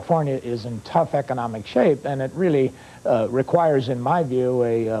California is in tough economic shape, and it really requires, in my view,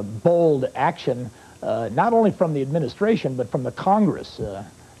 a bold action, not only from the administration, but from the Congress.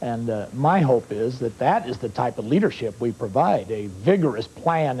 And my hope is that that is the type of leadership we provide, a vigorous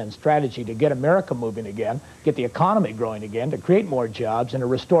plan and strategy to get America moving again, get the economy growing again, to create more jobs, and to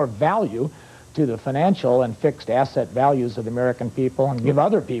restore value to the financial and fixed asset values of the American people and give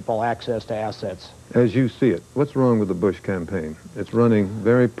other people access to assets. As you see it, what's wrong with the Bush campaign? It's running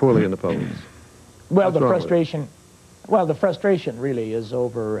very poorly in the polls. Well, the frustration really is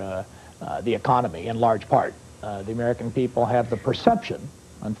over the economy in large part. The American people have the perception,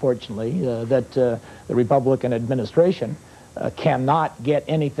 unfortunately, that the Republican administration cannot get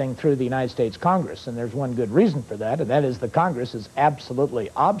anything through the United States Congress. And there's one good reason for that, and that is the Congress is absolutely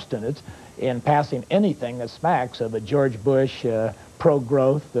obstinate in passing anything that smacks of a George Bush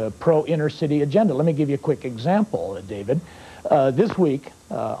pro-growth, pro-inner city agenda. Let me give you a quick example, David. This week,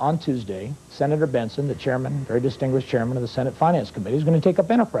 on Tuesday, Senator Benson, the chairman, very distinguished chairman of the Senate Finance Committee, is going to take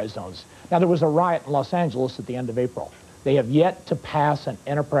up enterprise zones. Now, there was a riot in Los Angeles at the end of April. They have yet to pass an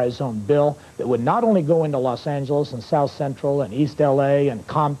enterprise zone bill that would not only go into Los Angeles and South Central and East LA and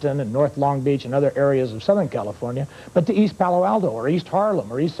Compton and North Long Beach and other areas of Southern California, but to East Palo Alto or East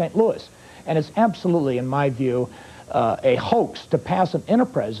Harlem or East St. Louis. And it's absolutely, in my view, a hoax to pass an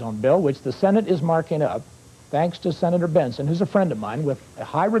enterprise zone bill, which the Senate is marking up, thanks to Senator Benson, who's a friend of mine, with a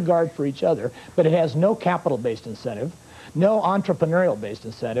high regard for each other, but it has no capital-based incentive, no entrepreneurial-based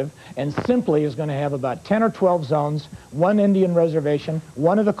incentive, and simply is going to have about 10 or 12 zones, one Indian reservation,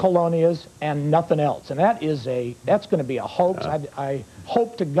 one of the colonias, and nothing else. And that's going to be a hoax. I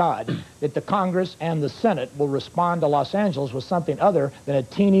hope to God that the Congress and the Senate will respond to Los Angeles with something other than a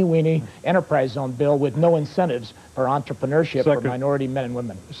teeny-weeny enterprise zone bill with no incentives for entrepreneurship for minority men and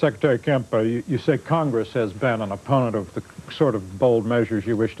women. Secretary Kemp, you say Congress has been an opponent of the sort of bold measures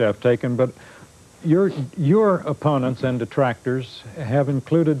you wish to have taken, but your opponents and detractors have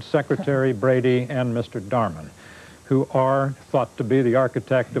included Secretary Brady and Mr. Darman, who are thought to be the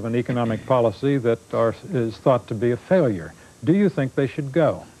architect of an economic policy that is thought to be a failure. Do you think they should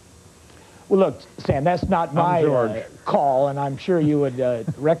go? Well, look, Sam, that's not my call, and I'm sure you would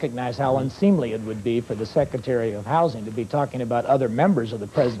recognize how unseemly it would be for the Secretary of Housing to be talking about other members of the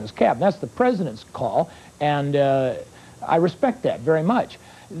President's cabinet. That's the President's call, and I respect that very much.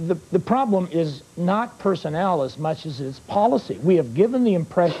 The problem is not personnel as much as it's policy. We have given the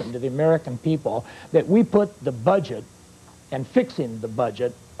impression to the American people that we put the budget and fixing the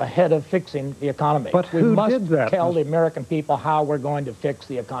budget ahead of fixing the economy. But who did that? We must tell the American people how we're going to fix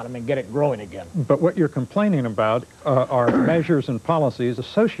the economy and get it growing again. But what you're complaining about are measures and policies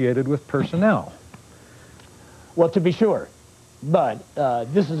associated with personnel. Well, to be sure. But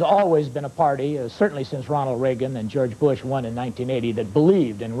this has always been a party, certainly since Ronald Reagan and George Bush won in 1980, that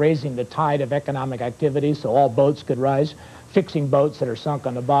believed in raising the tide of economic activity so all boats could rise, fixing boats that are sunk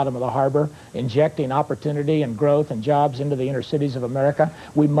on the bottom of the harbor, injecting opportunity and growth and jobs into the inner cities of America.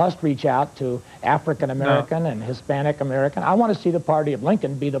 We must reach out to African American and Hispanic American. I want to see the party of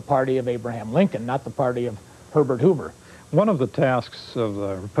Lincoln be the party of Abraham Lincoln, not the party of Herbert Hoover. One of the tasks of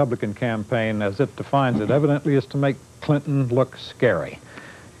the Republican campaign, as it defines it, evidently is to make Clinton look scary.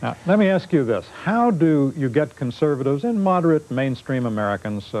 Now, let me ask you this. How do you get conservatives and moderate mainstream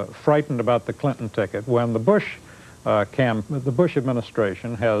Americans frightened about the Clinton ticket when the Bush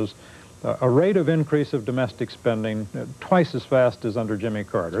administration has a rate of increase of domestic spending twice as fast as under Jimmy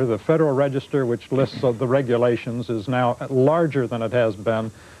Carter? The Federal Register, which lists the regulations, is now larger than it has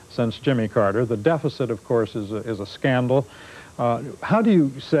been since Jimmy Carter. The deficit, of course, is a scandal. How do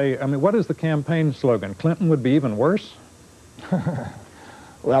you say, I mean, what is the campaign slogan? Clinton would be even worse?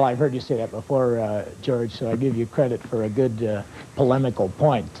 Well, I've heard you say that before, George, so I give you credit for a good polemical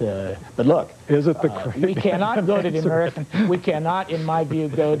point. But look, is it the we cannot go to the American, we cannot, in my view,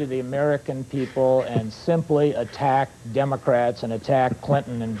 go to the American people and simply attack Democrats and attack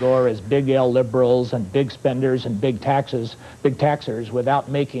Clinton and Gore as big L liberals and big spenders and big taxers without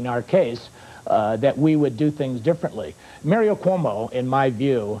making our case that we would do things differently. Mario Cuomo, in my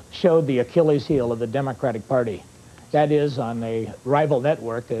view, showed the Achilles heel of the Democratic Party. That is, on a rival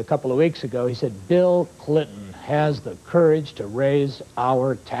network a couple of weeks ago, he said, Bill Clinton has the courage to raise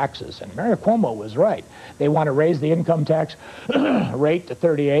our taxes. And Mario Cuomo was right. They want to raise the income tax rate to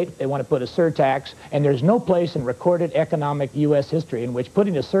 38. They want to put a surtax. And there's no place in recorded economic U.S. history in which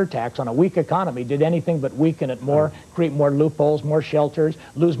putting a surtax on a weak economy did anything but weaken it more, create more loopholes, more shelters,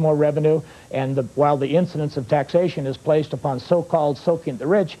 lose more revenue. And while the incidence of taxation is placed upon so-called soaking the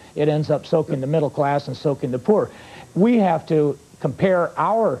rich, it ends up soaking the middle class and soaking the poor. We have to compare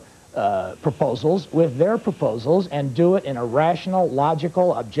our proposals with their proposals and do it in a rational,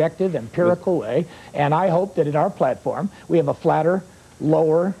 logical, objective, empirical way. And I hope that in our platform, we have a flatter,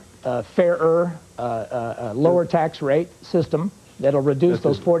 lower, fairer, lower tax rate system that'll reduce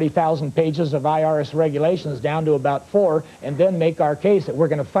those 40,000 pages of IRS regulations down to about 4, and then make our case that we're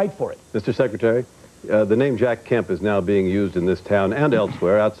going to fight for it. Mr. Secretary, the name Jack Kemp is now being used in this town and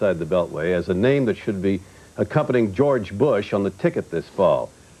elsewhere outside the Beltway as a name that should be accompanying George Bush on the ticket this fall,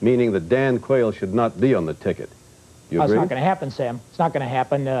 meaning that Dan Quayle should not be on the ticket. You agree? It's not going to happen, Sam. It's not going to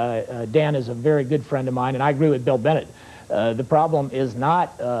happen. Dan is a very good friend of mine, and I agree with Bill Bennett. The problem is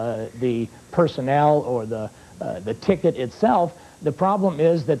not the personnel or the ticket itself. The problem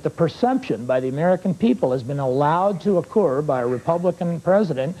is that the perception by the American people has been allowed to occur by a Republican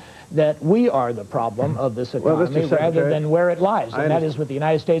president that we are the problem of this economy rather than where it lies, and that is with the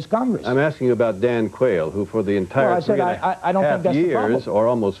United States Congress. I'm asking you about Dan Quayle, who for the entire I don't think that's years, the problem. or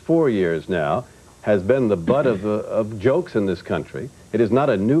almost 4 years now, has been the butt of jokes in this country. It is not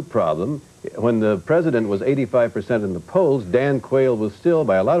a new problem. When the president was 85% in the polls, Dan Quayle was still,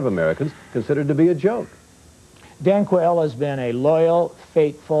 by a lot of Americans, considered to be a joke. Dan Quayle has been a loyal,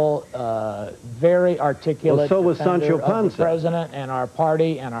 faithful, very articulate so was defender Sancho of the Panza. president and our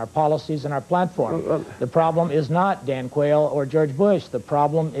party and our policies and our platform. The problem is not Dan Quayle or George Bush. The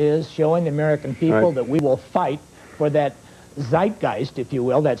problem is showing the American people that we will fight for that zeitgeist, if you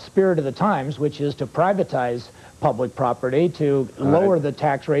will, that spirit of the times, which is to privatize public property, to lower the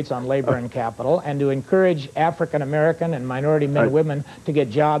tax rates on labor and capital, and to encourage African American and minority men and women to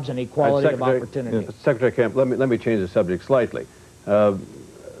get jobs and equality of opportunity. Secretary Kemp, let me change the subject slightly. The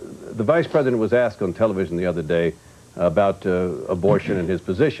Vice President was asked on television the other day about abortion and his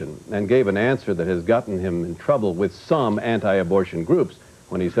position, and gave an answer that has gotten him in trouble with some anti-abortion groups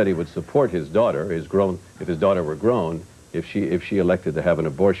when he said he would support his daughter, if his daughter were grown, if she elected to have an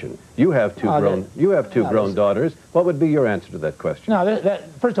abortion. You have two grown daughters. What would be your answer to that question? No,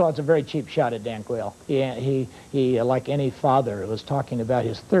 first of all, it's a very cheap shot at Dan Quayle. He like any father, was talking about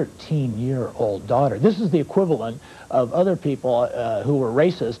his 13-year-old daughter. This is the equivalent of other people who were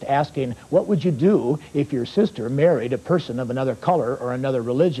racist asking, what would you do if your sister married a person of another color or another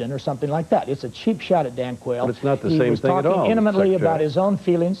religion or something like that? It's a cheap shot at Dan Quayle. But it's not the same thing at all. He was talking intimately about his own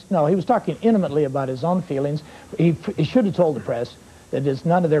feelings. No, he was talking intimately about his own feelings. He should have told the press that it's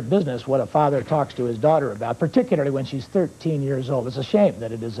none of their business what a father talks to his daughter about, particularly when she's 13 years old. It's a shame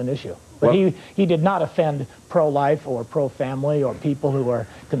that it is an issue. But he did not offend pro-life or pro-family or people who are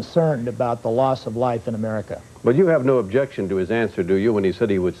concerned about the loss of life in America. But you have no objection to his answer, do you, when he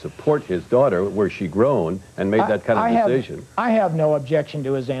said he would support his daughter were she grown and made that kind of decision? I have no objection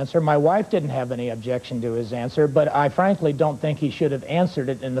to his answer. My wife didn't have any objection to his answer, but I frankly don't think he should have answered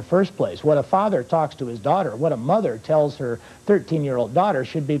it in the first place. What a father talks to his daughter, what a mother tells her 13-year-old daughter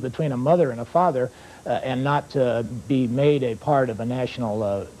should be between a mother and a father, and not to be made a part of a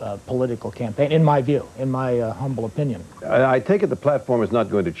national political campaign, in my view, in my humble opinion. I take it the platform is not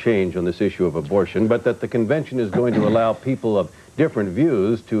going to change on this issue of abortion, but that the convention is going to allow people of different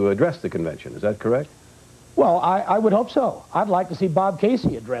views to address the convention. Is that correct? Well, I would hope so. I'd like to see Bob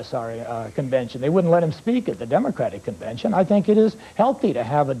Casey address our convention. They wouldn't let him speak at the Democratic convention. I think it is healthy to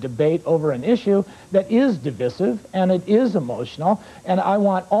have a debate over an issue that is divisive and it is emotional. And I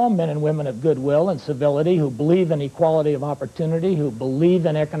want all men and women of goodwill and civility who believe in equality of opportunity, who believe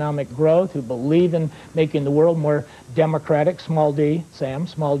in economic growth, who believe in making the world more democratic, small d, Sam,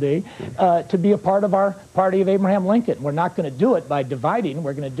 small d, to be a part of our party of Abraham Lincoln. We're not going to do it by dividing.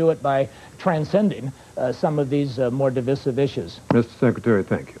 We're going to do it by transcending some of these more divisive issues. Mr. Secretary,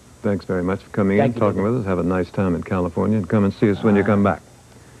 thank you. Thanks very much for coming in, talking with us. Have a nice time in California, and come and see us when you come back.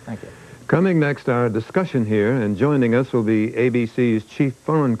 Thank you. Coming next, our discussion here, and joining us will be ABC's chief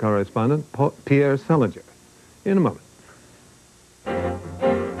foreign correspondent, Pierre Salinger. In a moment.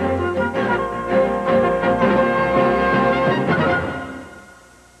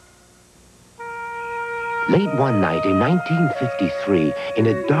 Late one night in 1953, in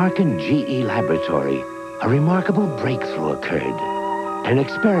a darkened GE laboratory, a remarkable breakthrough occurred. An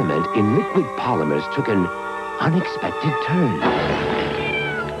experiment in liquid polymers took an unexpected turn.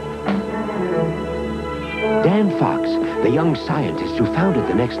 Dan Fox, the young scientist who found it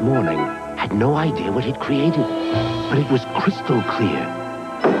the next morning, had no idea what he'd created, but it was crystal clear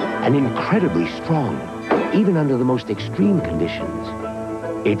and incredibly strong, even under the most extreme conditions.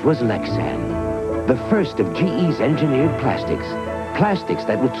 It was Lexan, the first of GE's engineered plastics. Plastics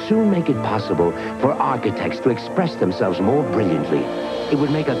that would soon make it possible for architects to express themselves more brilliantly. It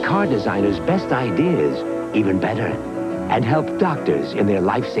would make a car designer's best ideas even better, and help doctors in their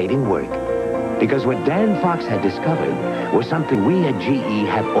life-saving work. Because what Dan Fox had discovered was something we at GE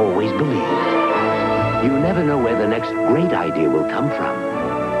have always believed. You never know where the next great idea will come from,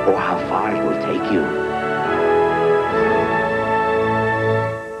 or how far it will take you.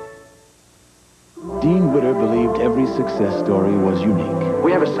 Dean Witter believed every success story was unique.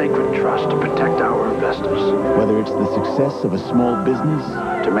 We have a sacred trust to protect our investors. Whether it's the success of a small business,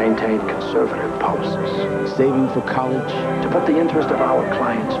 to maintain conservative policies, saving for college, to put the interest of our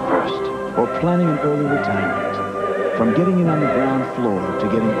clients first, or planning an early retirement. From getting in on the ground floor to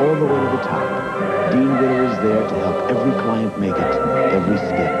getting all the way to the top, Dean Witter is there to help every client make it every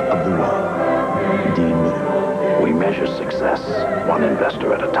step of the way. Dean Witter. We measure success one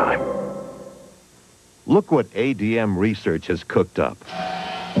investor at a time. Look what ADM Research has cooked up.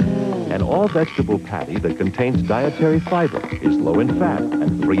 An all-vegetable patty that contains dietary fiber, is low in fat,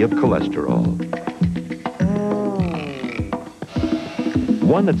 and free of cholesterol.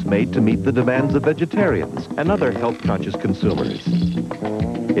 One that's made to meet the demands of vegetarians and other health-conscious consumers.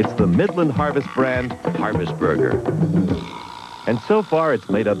 It's the Midland Harvest brand Harvest Burger. And so far, it's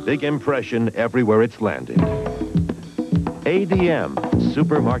made a big impression everywhere it's landed. ADM,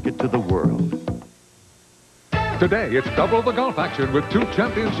 supermarket to the world. Today, it's double the golf action with 2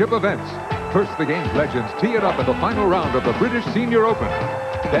 championship events. First, the game's legends tee it up in the final round of the British Senior Open.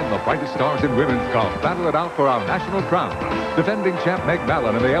 Then the brightest stars in women's golf battle it out for our national crown. Defending champ Meg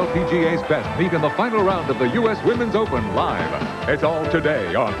Mallon and the LPGA's best meet in the final round of the U.S. Women's Open live. It's all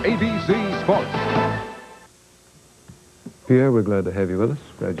today on ABC Sports. Pierre, we're glad to have you with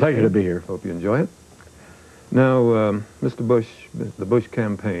us. Pleasure to be here. Hope you enjoy it. Now, Mr. Bush, the Bush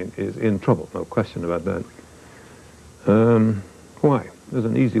campaign is in trouble, no question about that. Why? There's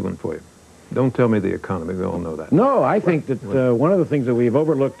an easy one for you. Don't tell me the economy, we all know that. No, I think that one of the things that we've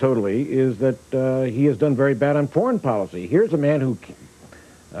overlooked totally is that he has done very bad on foreign policy. Here's a man who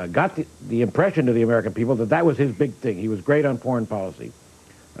got the impression to the American people that that was his big thing. He was great on foreign policy.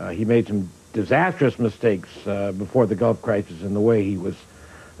 He made some disastrous mistakes before the Gulf crisis in the way he was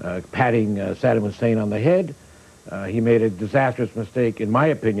patting Saddam Hussein on the head. He made a disastrous mistake, in my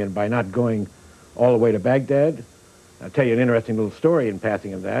opinion, by not going all the way to Baghdad. I'll tell you an interesting little story in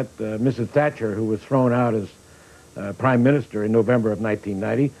passing of that. Mrs. Thatcher, who was thrown out as Prime Minister in November of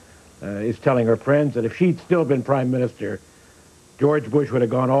 1990, is telling her friends that if she'd still been Prime Minister, George Bush would have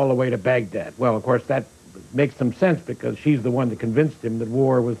gone all the way to Baghdad. Well, of course, that makes some sense because she's the one that convinced him that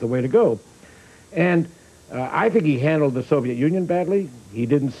war was the way to go. And I think he handled the Soviet Union badly. He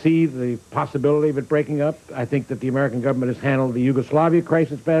didn't see the possibility of it breaking up. I think that the American government has handled the Yugoslavia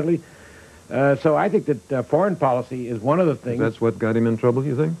crisis badly. So I think that foreign policy is one of the things. That's what got him in trouble,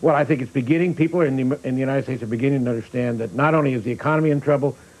 you think? Well, I think it's beginning. People in the United States are beginning to understand that not only is the economy in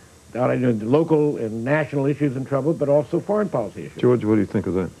trouble, not only the local and national issues in trouble, but also foreign policy issues. George, what do you think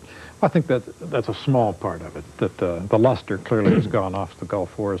of that? I think that's a small part of it, that the luster clearly has gone off the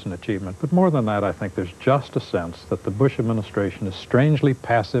Gulf War as an achievement. But more than that, I think there's just a sense that the Bush administration is strangely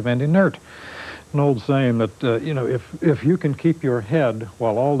passive and inert. An old saying that, you know, if you can keep your head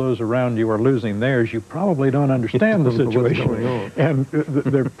while all those around you are losing theirs, you probably don't understand the situation. And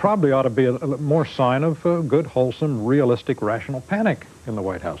there probably ought to be a more sign of good, wholesome, realistic, rational panic in the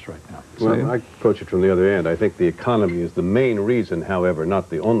White House right now. Well, I approach it from the other end. I think the economy is the main reason, however, not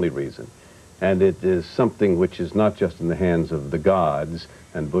the only reason. And it is something which is not just in the hands of the gods,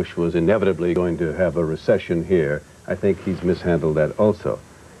 and Bush was inevitably going to have a recession here. I think he's mishandled that also.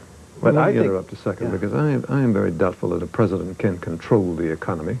 But let me interrupt a second, because I am very doubtful that a president can control the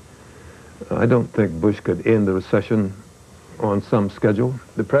economy. I don't think Bush could end the recession on some schedule.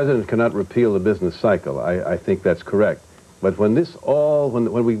 The president cannot repeal the business cycle. I think that's correct. But when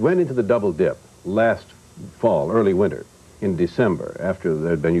when we went into the double dip last fall, early winter, in December, after there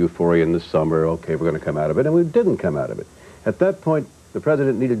had been euphoria in the summer, okay, we're going to come out of it, and we didn't come out of it. At that point, the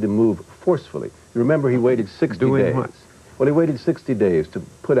president needed to move forcefully. You remember he waited 60 days. Doing what? Well, he waited 60 days to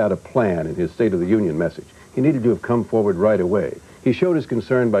put out a plan in his State of the Union message. He needed to have come forward right away. He showed his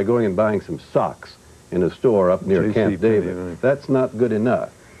concern by going and buying some socks in a store up near Camp David. Right. That's not good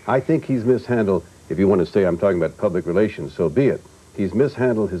enough. I think he's mishandled, if you want to say I'm talking about public relations, so be it. He's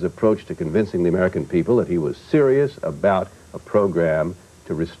mishandled his approach to convincing the American people that he was serious about a program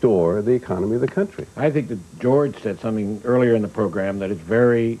to restore the economy of the country. I think that George said something earlier in the program that is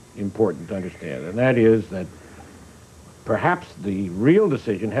very important to understand, and that is that perhaps the real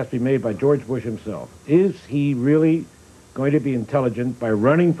decision has to be made by George Bush himself. Is he really going to be intelligent by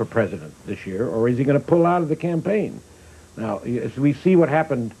running for president this year, or is he going to pull out of the campaign? Now, as we see what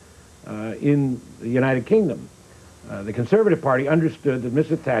happened in the United Kingdom, the Conservative Party understood that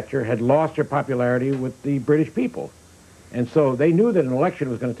Mrs. Thatcher had lost her popularity with the British people. And so they knew that an election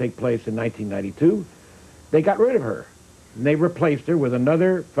was going to take place in 1992. They got rid of her. And they replaced her with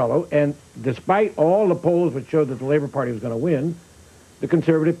another fellow, and despite all the polls which showed that the Labour Party was going to win, the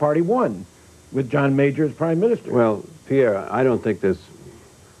Conservative Party won, with John Major as Prime Minister. Well, Pierre, I don't think there's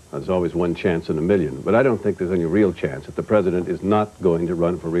always one chance in a million, but I don't think there's any real chance that the president is not going to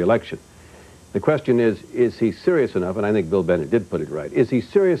run for re-election. The question is he serious enough, and I think Bill Bennett did put it right, is he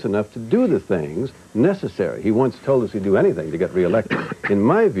serious enough to do the things necessary? He once told us he'd do anything to get re-elected. In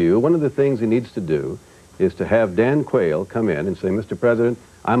my view, one of the things he needs to do is to have Dan Quayle come in and say, Mr. President,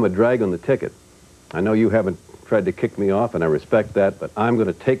 I'm a drag on the ticket. I know you haven't tried to kick me off, and I respect that, but I'm going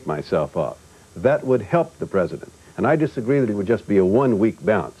to take myself off. That would help the president. And I disagree that it would just be a one-week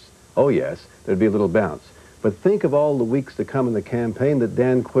bounce. Oh, yes, there'd be a little bounce. But think of all the weeks to come in the campaign that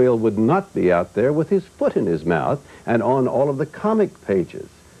Dan Quayle would not be out there with his foot in his mouth and on all of the comic pages.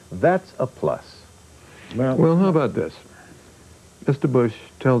 That's a plus. Well, how about this? Mr. Bush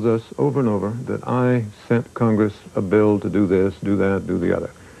tells us over and over that I sent Congress a bill to do this, do that, do the other.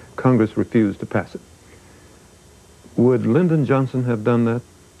 Congress refused to pass it. Would Lyndon Johnson have done that?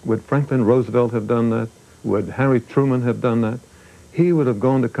 Would Franklin Roosevelt have done that? Would Harry Truman have done that? He would have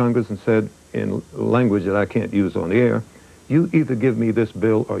gone to Congress and said, in language that I can't use on the air, you either give me this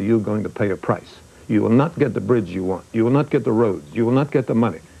bill or you're going to pay a price. You will not get the bridge you want. You will not get the roads. You will not get the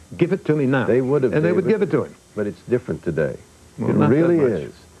money. Give it to me now. They would have, and they would give it to him. But it's different today. Well, it not really that much.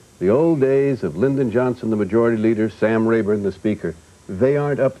 is. The old days of Lyndon Johnson, the majority leader, Sam Rayburn, the speaker, they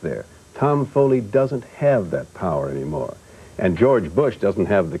aren't up there. Tom Foley doesn't have that power anymore. And George Bush doesn't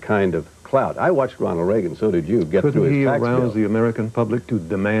have the kind of clout. I watched Ronald Reagan, so did you, get through his tax bill. Couldn't he arouse the American public to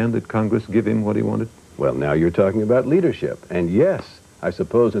demand that Congress give him what he wanted? Well, now you're talking about leadership. And yes, I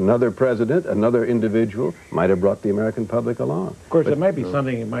suppose another president, another individual, might have brought the American public along. Of course, it might be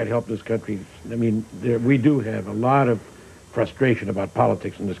something that might help this country. I mean, we do have a lot of frustration about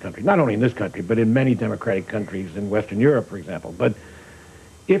politics in this country. Not only in this country, but in many democratic countries in Western Europe, for example. But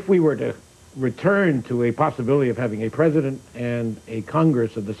if we were to return to a possibility of having a president and a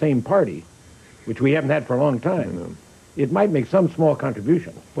Congress of the same party, which we haven't had for a long time, it might make some small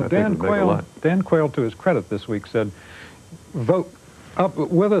contribution. Well, Dan Quayle, to his credit this week, said, vote up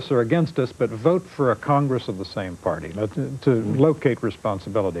with us or against us, but vote for a Congress of the same party to locate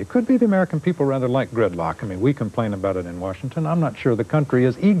responsibility. It could be the American people rather like gridlock. I mean, we complain about it in Washington. I'm not sure the country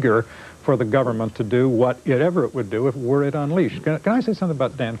is eager for the government to do whatever it would do if were it unleashed. Can I say something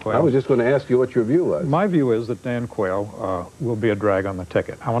about Dan Quayle? I was just going to ask you what your view was. My view is that Dan Quayle will be a drag on the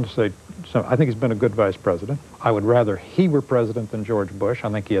ticket. I want to say, I think he's been a good vice president. I would rather he were president than George Bush. I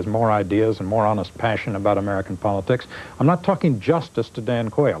think he has more ideas and more honest passion about American politics. I'm not talking justice to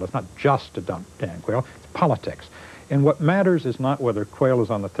Dan Quayle. It's not just to Dan Quayle. It's politics. And what matters is not whether Quayle is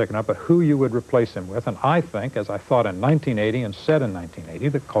on the ticket or not, but who you would replace him with. And I think, as I thought in 1980 and said in 1980,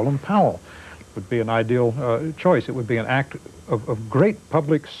 that Colin Powell would be an ideal choice. It would be an act of great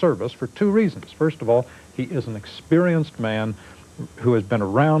public service for two reasons. First of all, he is an experienced man who has been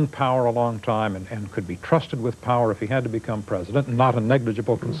around power a long time and could be trusted with power if he had to become president, not a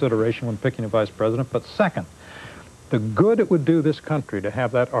negligible consideration when picking a vice president. But second, the good it would do this country to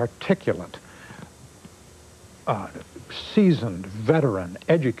have that articulate, seasoned, veteran,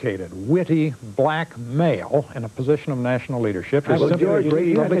 educated, witty, black male in a position of national leadership. I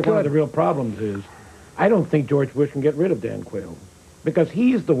think one of the real problems is, I don't think George Bush can get rid of Dan Quayle, because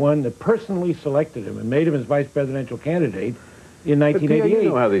he's the one that personally selected him and made him his vice presidential candidate in 1988. Pierre, you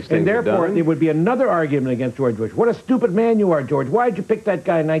know how these things and therefore, are done. there would be another argument against George Bush. What a stupid man you are, George. Why did you pick that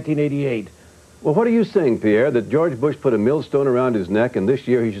guy in 1988? Well, what are you saying, Pierre, that George Bush put a millstone around his neck, and this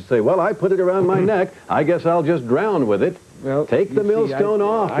year he should say, well, I put it around my neck. I guess I'll just drown with it. Well, take the millstone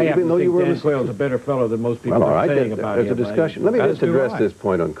off, even though you were... Dan Quayle's a better fellow than most people are saying about him. There's a discussion. Let me just address this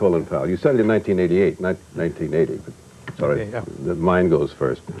point on Colin Powell. You said it in 1988, not 1980. But sorry, the mine goes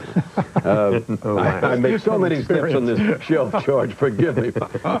first. I make so many steps on this show, George. Forgive me.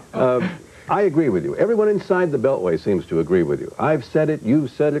 I agree with you. Everyone inside the Beltway seems to agree with you. I've said it. You've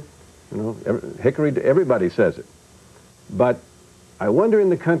said it. You know, Hickory, everybody says it. But I wonder in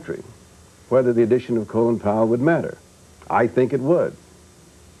the country whether the addition of Colin Powell would matter. I think it would.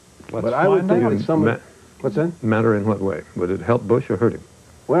 But I would think that someone... What's that? Matter in what way? Would it help Bush or hurt him?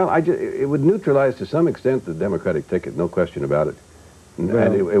 Well, it would neutralize to some extent the Democratic ticket, no question about it. Well,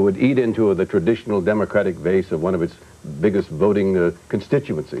 and it would eat into the traditional Democratic base of one of its biggest voting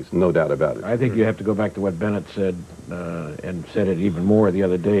constituencies, no doubt about it. I think you have to go back to what Bennett said, and said it even more the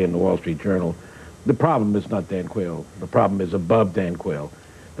other day in the Wall Street Journal. The problem is not Dan Quayle. The problem is above Dan Quayle.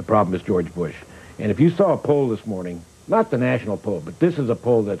 The problem is George Bush. And if you saw a poll this morning, not the national poll, but this is a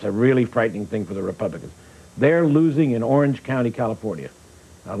poll that's a really frightening thing for the Republicans. They're losing in Orange County, California.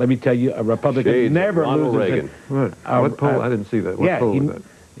 Now, let me tell you, a Republican never loses. Reagan. What poll? I didn't see that. What poll was that?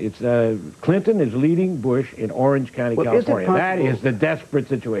 It's Clinton is leading Bush in Orange County, California. That is the desperate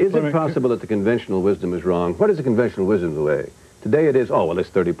situation. Is it possible that the conventional wisdom is wrong? What is the conventional wisdom today? Today it is, oh, well, this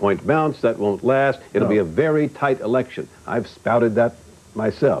 30-point bounce, that won't last. It'll be a very tight election. I've spouted that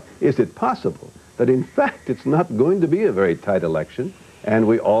myself. Is it possible that, in fact, it's not going to be a very tight election, and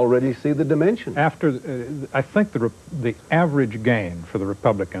we already see the dimension? I think the average gain for the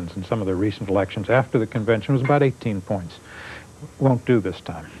Republicans in some of the recent elections after the convention was about 18 points. Won't do this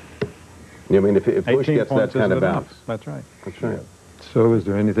time. You mean if Bush gets that kind of bounce? That's right. That's right. So is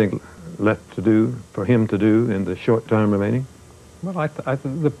there anything left to do, for him to do, in the short time remaining? Well, I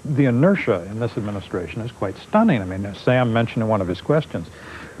think the inertia in this administration is quite stunning. I mean, as Sam mentioned in one of his questions,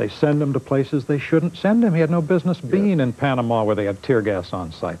 they send him to places they shouldn't send him. He had no business being in Panama where they had tear gas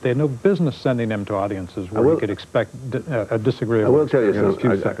on site. They had no business sending him to audiences where he could expect a disagreeable... I will tell you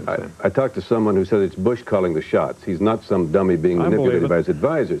something. I talked to someone who said it's Bush calling the shots. He's not some dummy being manipulated by his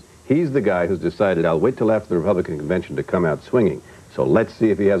advisors. He's the guy who's decided, I'll wait till after the Republican convention to come out swinging. So let's see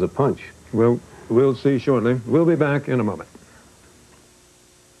if he has a punch. Well, we'll see shortly. We'll be back in a moment.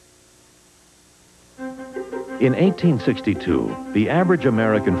 In 1862, the average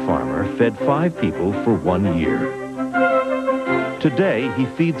American farmer fed 5 people for 1 year. Today, he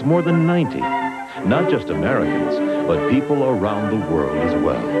feeds more than 90, not just Americans, but people around the world as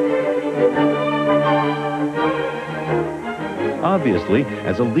well. Obviously,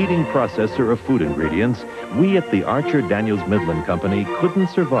 as a leading processor of food ingredients, we at the Archer Daniels Midland Company couldn't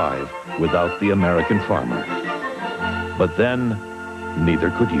survive without the American farmer. But then, neither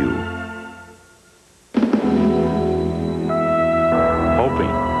could you.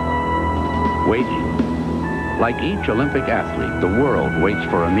 Hoping. Waiting. Like each Olympic athlete, the world waits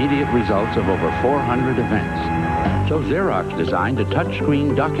for immediate results of over 400 events. So Xerox designed a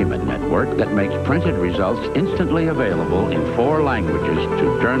touchscreen document network that makes printed results instantly available in 4 languages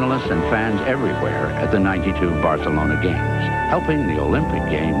to journalists and fans everywhere at the '92 Barcelona Games, helping the Olympic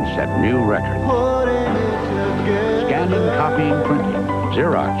Games set new records. Scanning, copying, printing.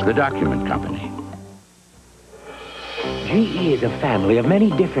 Xerox, the document company. GE is a family of many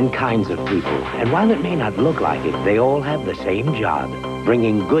different kinds of people, and while it may not look like it, they all have the same job,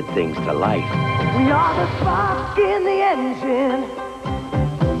 bringing good things to life. We are the spark in the engine,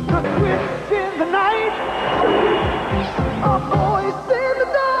 the twist in the night, a voice in the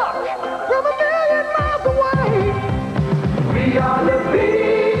dark from a million miles away. We are the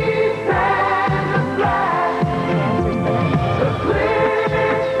beast and the flash, the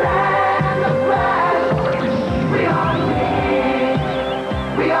glitch and the flash.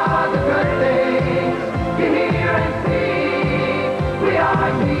 We are the good things you hear and see. We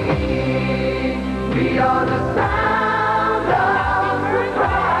are GE. We are the sound of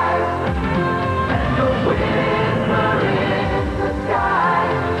surprise and the whisper in the sky.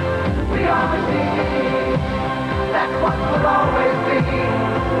 We are GE. That's what we'll always be.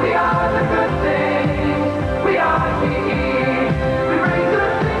 We are the good things. We are GE. We bring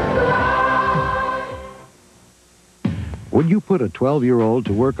good things to life. When you put a 12-year-old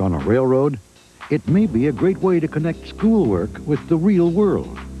to work on a railroad, it may be a great way to connect schoolwork with the real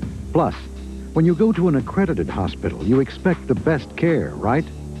world. Plus, when you go to an accredited hospital, you expect the best care, right?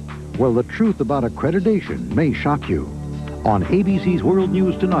 Well, the truth about accreditation may shock you. On ABC's World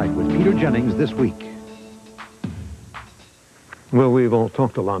News Tonight with Peter Jennings this week. Well, we've all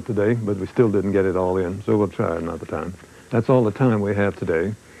talked a lot today, but we still didn't get it all in, so we'll try another time. That's all the time we have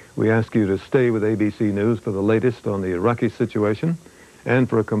today. We ask you to stay with ABC News for the latest on the Iraqi situation and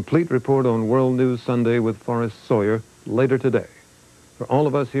for a complete report on World News Sunday with Forrest Sawyer later today. For all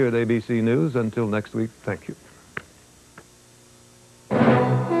of us here at ABC News, until next week, thank you.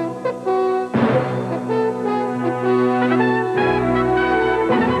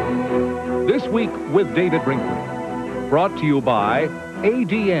 This Week with David Brinkley. Brought to you by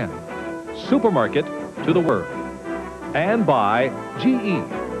ADN, Supermarket to the World. And by GE.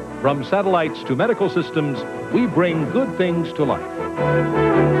 From satellites to medical systems, we bring good things to life.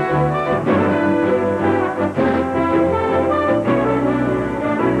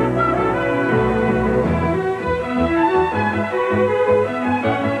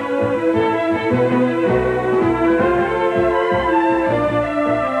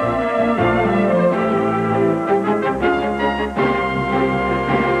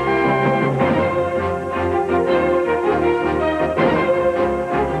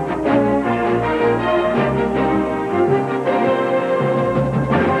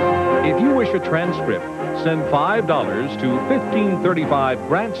 Transcript. Send $5 to 1535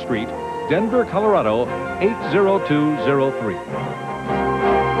 Grant Street, Denver, Colorado, 80203.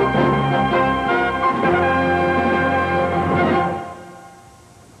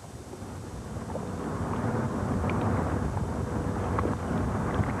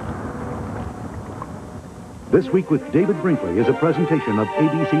 This Week with David Brinkley is a presentation of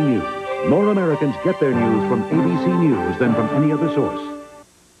ABC News. More Americans get their news from ABC News than from any other source.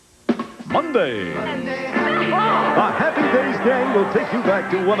 Monday. A Happy Days gang will take you back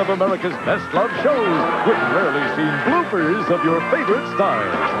to one of America's best-loved shows with rarely seen bloopers of your favorite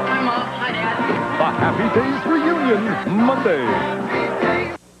stars. The Happy Days Reunion, Monday.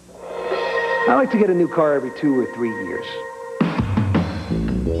 I like to get a new car every 2 or 3 years.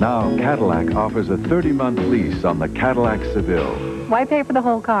 Now Cadillac offers a 30-month lease on the Cadillac Seville. Why pay for the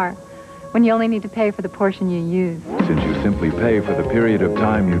whole car when you only need to pay for the portion you use? Since you simply pay for the period of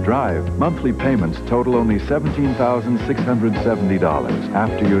time you drive, monthly payments total only $17,670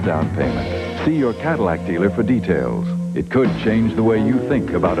 after your down payment. See your Cadillac dealer for details. It could change the way you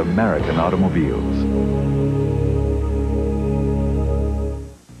think about American automobiles.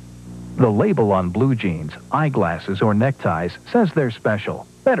 The label on blue jeans, eyeglasses, or neckties says they're special,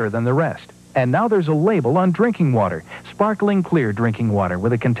 better than the rest. And now there's a label on drinking water. Sparkling clear drinking water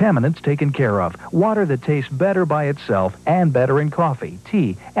with the contaminants taken care of. Water that tastes better by itself and better in coffee,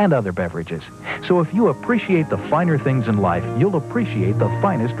 tea, and other beverages. So if you appreciate the finer things in life, you'll appreciate the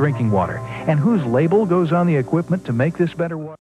finest drinking water. And whose label goes on the equipment to make this better water?